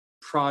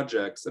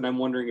projects, and I'm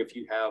wondering if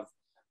you have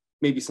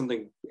maybe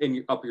something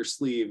up your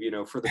sleeve,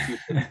 for the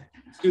future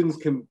students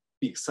can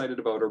be excited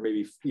about, or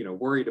maybe,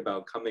 worried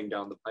about coming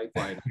down the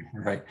pipeline.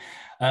 Right.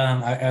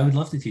 I would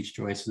love to teach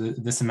Joyce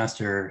this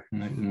semester.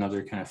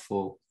 Another kind of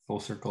full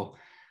circle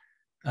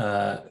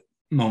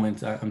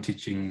moment. I'm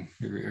teaching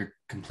or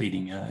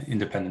completing an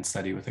independent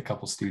study with a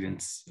couple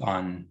students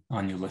on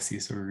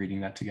Ulysses. So we're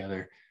reading that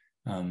together,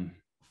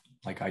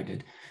 like I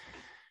did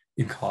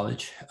in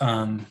college.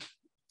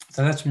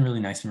 So that's been really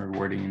nice and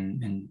rewarding,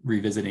 and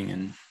revisiting,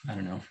 and I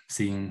don't know,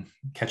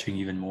 catching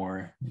even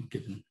more,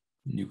 given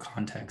new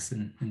contexts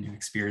and new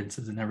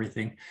experiences and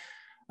everything.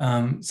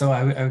 So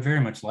I would very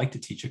much like to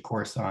teach a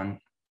course on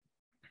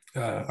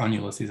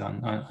Ulysses,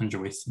 on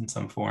Joyce in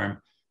some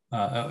form,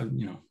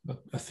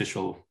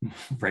 official,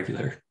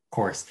 regular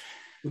course,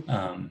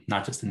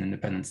 not just an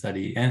independent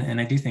study. And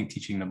I do think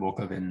teaching the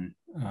Nabokov and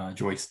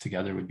Joyce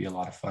together would be a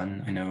lot of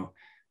fun. I know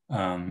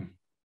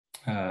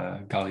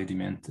Gali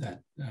Dement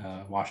at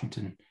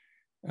Washington,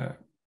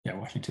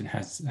 Washington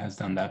has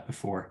done that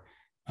before.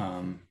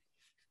 I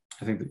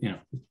think that,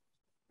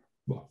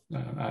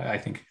 I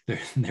think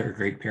they're a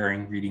great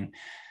pairing, reading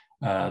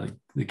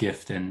the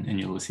Gift and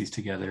Ulysses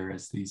together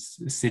as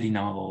these city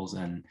novels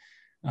and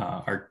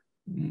art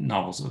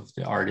novels of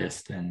the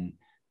artist, and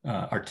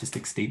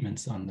artistic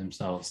statements on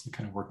themselves, and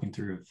kind of working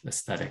through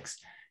aesthetics,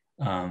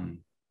 and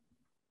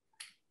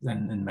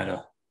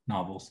meta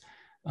novels.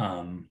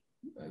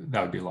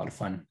 That would be a lot of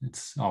fun.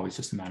 It's always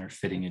just a matter of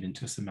fitting it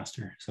into a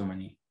semester, so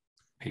many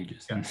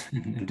pages,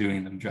 and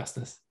doing them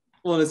justice.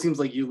 Well, and it seems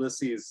like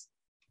Ulysses,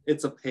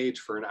 it's a page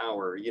for an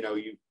hour.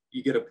 You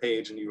get a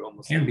page and you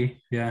almost can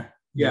be, yeah.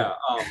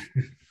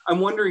 I'm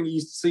wondering,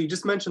 so you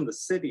just mentioned the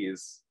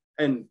cities,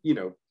 and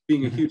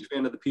being a huge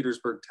fan of the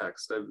Petersburg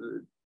text.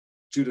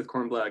 Judith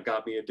Kornblatt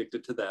got me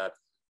addicted to that,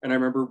 and I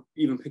remember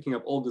even picking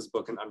up Olga's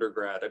book in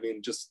undergrad. I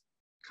mean, just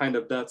kind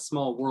of that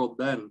small world.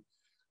 Then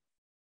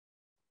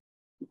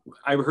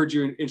I heard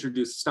you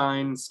introduce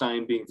Stein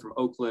being from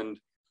Oakland,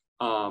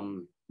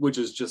 which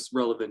is just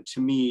relevant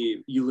to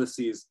me.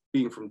 Ulysses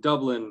being from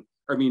Dublin,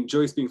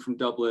 Joyce being from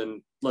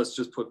Dublin, let's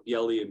just put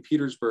Bieli in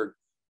Petersburg.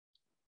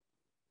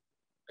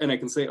 And I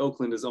can say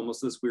Oakland is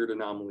almost this weird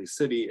anomaly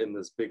city in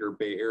this bigger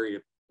Bay Area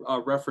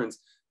reference.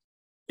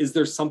 Is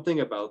there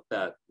something about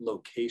that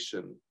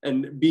location,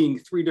 and being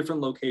three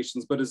different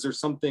locations, but is there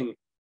something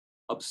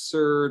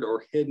absurd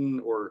or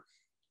hidden, or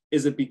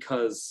is it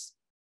because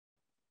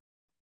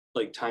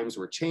like times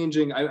were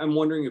changing? I'm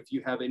wondering if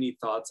you have any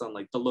thoughts on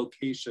like the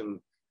location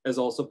as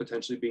also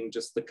potentially being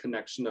just the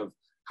connection of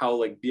how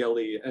like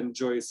Bieli and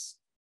Joyce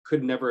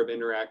could never have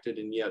interacted,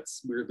 and yet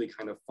weirdly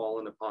kind of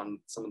fallen upon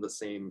some of the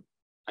same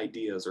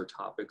ideas or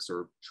topics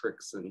or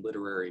tricks and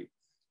literary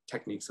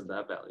techniques of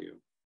that value.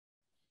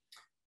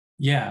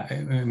 Yeah,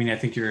 I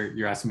think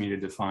you're asking me to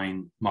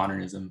define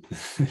modernism.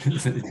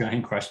 It's a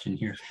giant question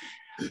here.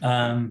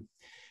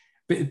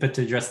 But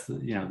to address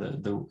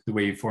the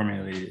way you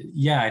formulated it,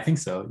 yeah, I think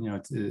so.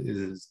 It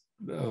is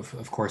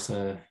of course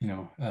a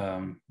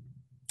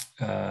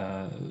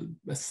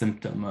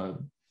symptom, a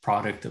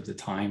product of the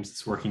times.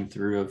 It's working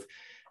through of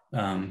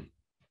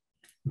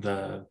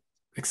the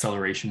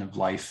acceleration of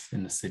life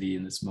in the city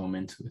in this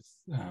moment, with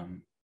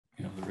the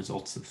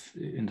results of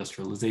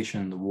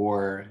industrialization, the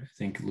war, I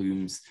think,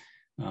 looms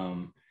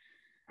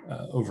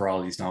over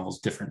all these novels,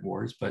 different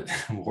wars, but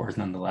wars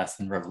nonetheless,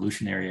 and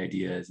revolutionary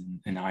ideas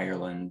in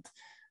Ireland,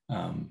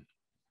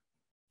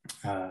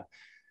 the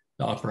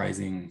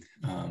uprising,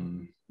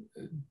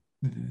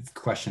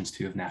 questions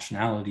too of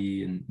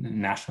nationality and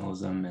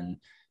nationalism, and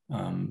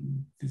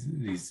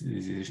these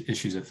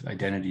issues of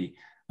identity,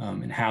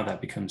 and how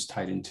that becomes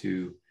tied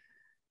into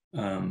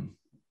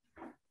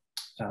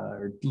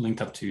or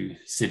linked up to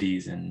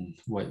cities, and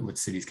what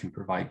cities can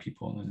provide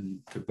people. And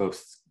they're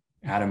both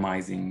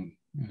atomizing.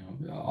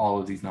 All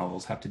of these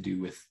novels have to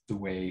do with the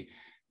way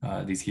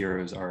these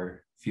heroes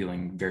are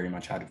feeling very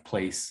much out of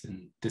place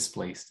and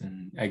displaced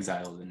and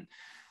exiled, and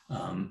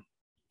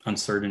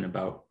uncertain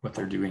about what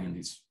they're doing in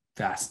these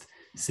vast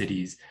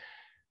cities,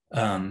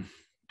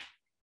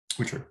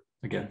 which are,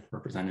 again,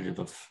 representative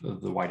of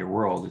the wider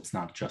world. It's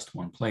not just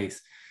one place.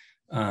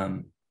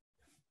 At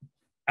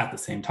the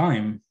same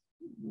time,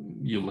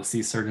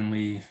 Ulysses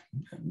certainly,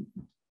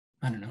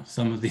 I don't know,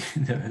 some of the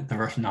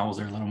Russian novels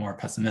are a little more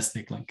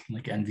pessimistic,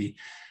 like Envy,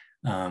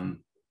 in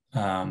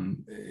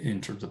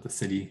terms of the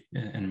city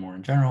and more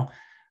in general.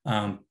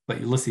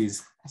 But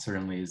Ulysses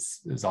certainly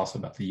is also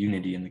about the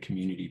unity and the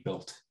community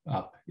built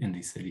up in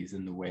these cities,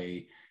 and the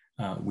way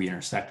we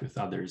intersect with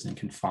others and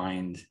can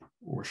find,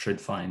 or should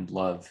find,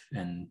 love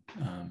and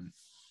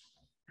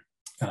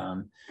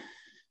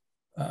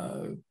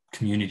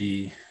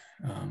community,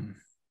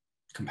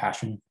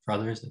 compassion for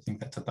others. I think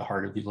that's at the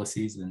heart of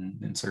Ulysses,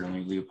 and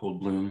certainly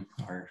Leopold Bloom,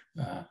 our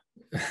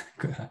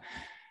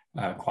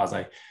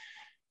quasi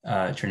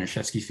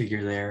Chernyshevsky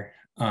figure there.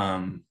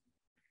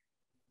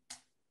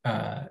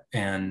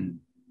 And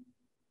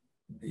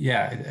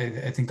yeah,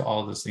 I think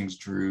all of those things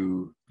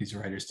drew these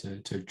writers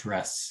to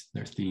address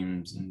their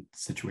themes and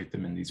situate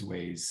them in these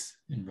ways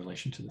in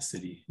relation to the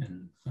city,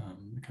 and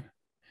kind of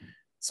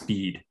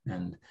speed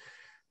and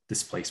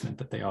displacement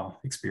that they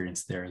all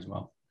experienced there as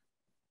well.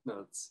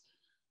 No, it's,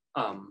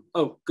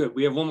 oh, good.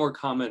 We have one more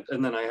comment,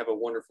 and then I have a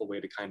wonderful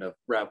way to kind of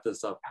wrap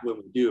this up when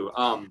we do.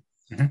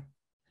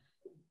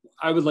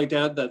 I would like to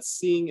add that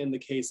seeing in the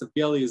case of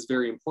Bieli is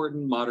very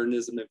important.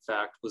 Modernism, in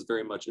fact, was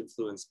very much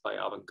influenced by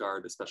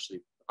avant-garde,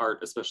 especially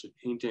art, especially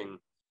painting.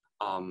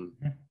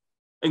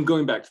 And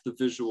going back to the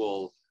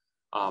visual,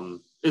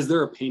 is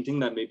there a painting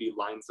that maybe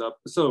lines up?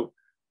 So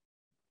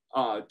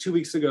 2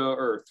 weeks ago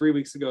or 3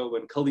 weeks ago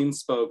when Colleen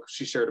spoke,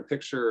 she shared a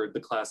picture,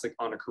 the classic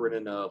Anna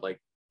Karenina, like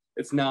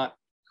it's not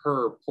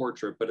her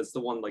portrait, but it's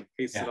the one like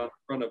pasted on the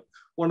front of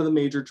one of the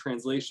major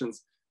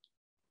translations.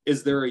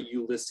 Is there a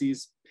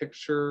Ulysses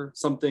picture?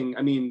 Something,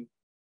 I mean,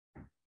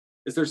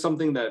 is there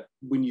something that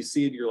when you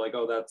see it, you're like,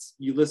 oh, that's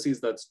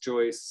Ulysses, that's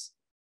Joyce?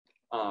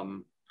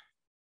 So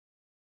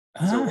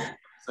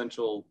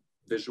essential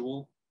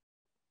visual?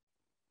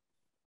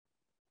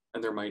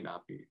 And there might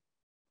not be.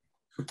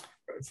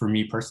 For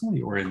me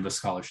personally, or in the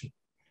scholarship?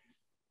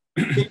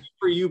 Maybe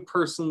for you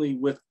personally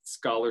with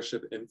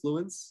scholarship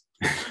influence?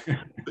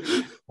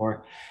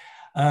 Or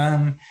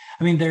I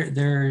mean,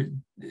 there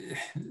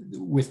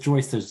with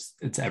Joyce,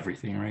 it's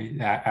everything, right?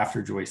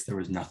 After Joyce, there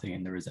was nothing,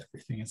 and there was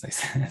everything, as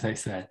I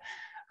said.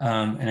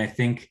 And I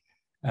think,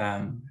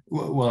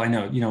 well, I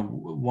know,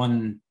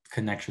 one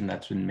connection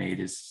that's been made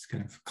is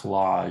kind of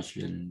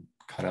collage and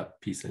cut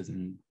up pieces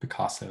and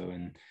Picasso,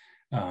 and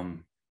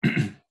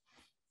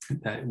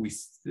that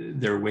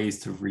there are ways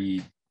to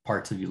read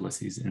parts of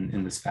Ulysses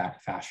in this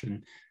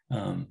fashion.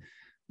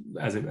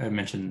 As I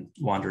mentioned,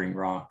 Wandering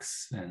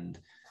Rocks, and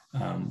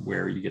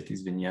where you get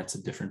these vignettes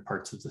of different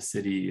parts of the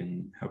city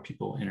and how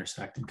people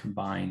intersect and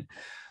combine.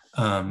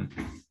 I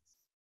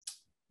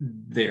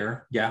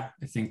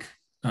think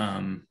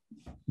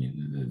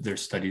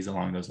there's studies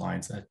along those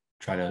lines that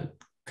try to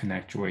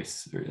connect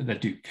Joyce, or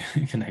that do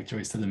connect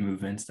Joyce to the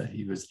movements that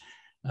he was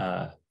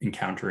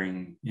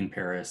encountering in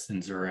Paris,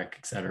 in Zurich,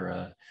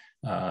 etc.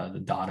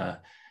 The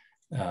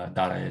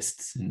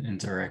Dadaists in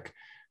Zurich.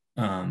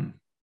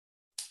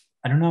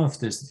 I don't know if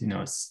there's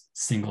a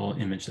single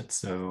image that's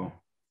so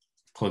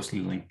closely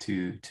linked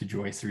to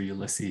Joyce or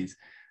Ulysses.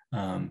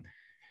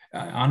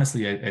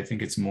 Honestly, I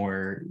think it's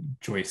more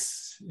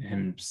Joyce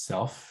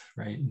himself,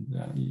 right?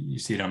 You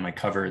see it on my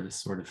cover, this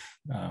sort of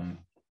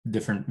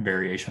different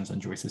variations on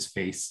Joyce's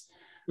face,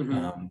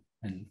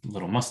 and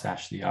little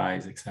mustache, the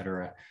eyes,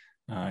 etc.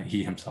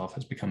 He himself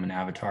has become an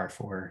avatar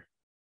for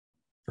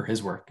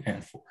his work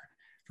and for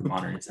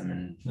modernism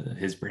and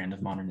his brand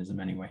of modernism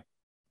anyway.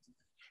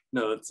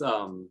 No,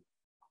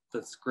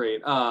 that's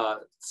great.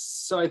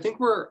 So I think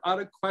we're out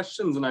of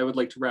questions, and I would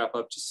like to wrap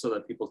up just so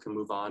that people can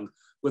move on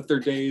with their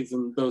days,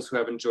 and those who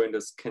haven't joined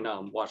us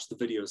can watch the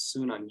videos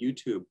soon on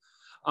YouTube.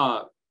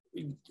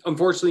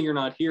 Unfortunately, you're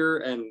not here,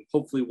 and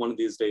hopefully one of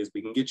these days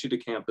we can get you to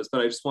campus, but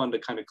I just wanted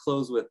to kind of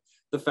close with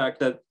the fact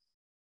that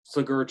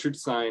Gertrude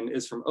Stein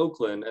is from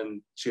Oakland,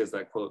 and she has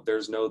that quote,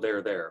 "There's no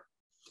there."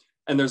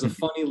 And there's a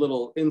funny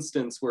little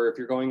instance where if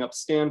you're going up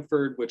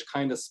Stanford, which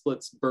kind of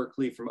splits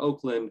Berkeley from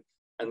Oakland,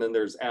 and then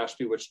there's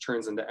Ashby, which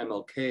turns into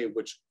MLK,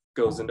 which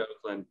goes into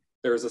Oakland,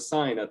 there's a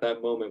sign at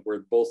that moment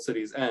where both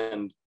cities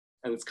end,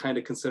 and it's kind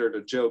of considered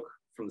a joke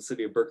from the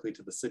city of Berkeley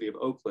to the city of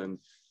Oakland.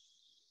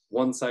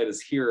 One side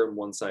is here and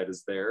one side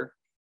is there.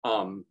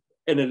 And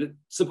it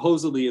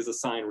supposedly is a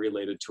sign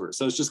related to her.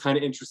 So it's just kind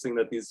of interesting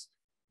that these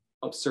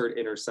absurd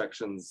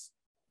intersections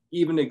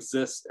even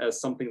exist as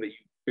something that you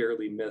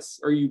barely miss,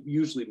 or you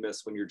usually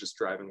miss when you're just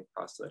driving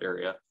across that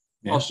area.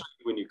 Yeah. I'll show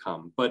you when you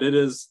come, but it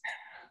is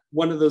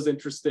one of those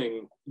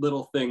interesting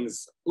little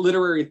things,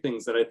 literary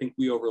things that I think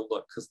we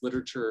overlook, because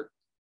literature,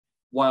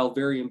 while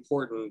very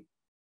important,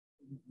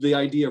 the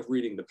idea of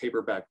reading the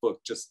paperback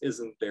book just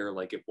isn't there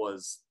like it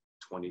was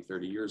 20,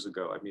 30 years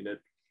ago. I mean,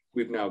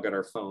 we've now got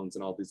our phones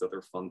and all these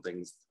other fun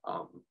things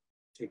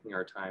taking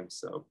our time.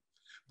 So,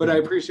 but I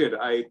appreciate it.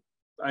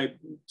 I'm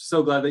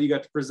so glad that you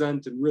got to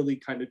present and really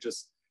kind of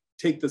just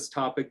take this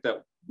topic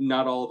that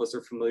not all of us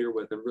are familiar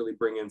with and really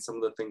bring in some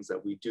of the things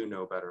that we do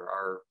know better,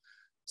 our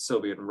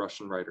Soviet and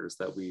Russian writers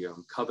that we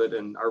covet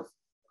and are,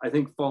 I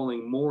think,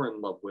 falling more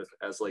in love with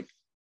as like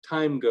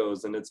time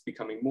goes and it's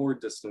becoming more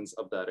distance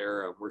of that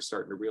era. We're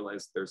starting to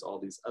realize there's all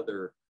these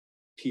other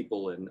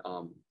people and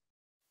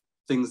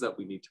things that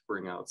we need to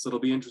bring out. So it'll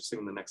be interesting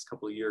in the next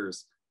couple of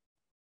years,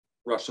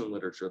 Russian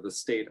literature, the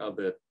state of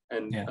it,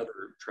 and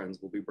other trends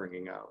we'll be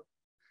bringing out.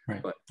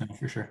 Right, but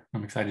for sure.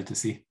 I'm excited to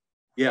see.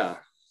 Yeah.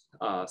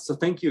 So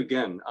thank you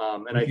again.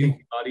 And I thank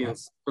the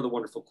audience for the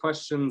wonderful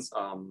questions.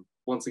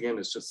 Once again,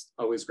 it's just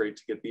always great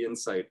to get the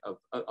insight of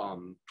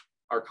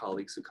our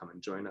colleagues who come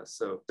and join us.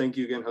 So thank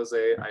you again,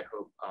 Jose. I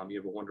hope you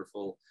have a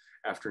wonderful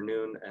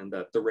afternoon and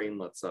that the rain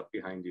lets up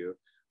behind you.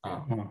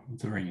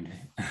 It's a rainy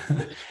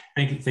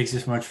day. Thanks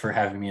so much for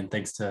having me, and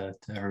thanks to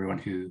everyone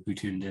who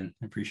tuned in.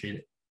 I appreciate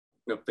it.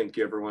 No, thank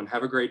you, everyone.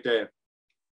 Have a great day.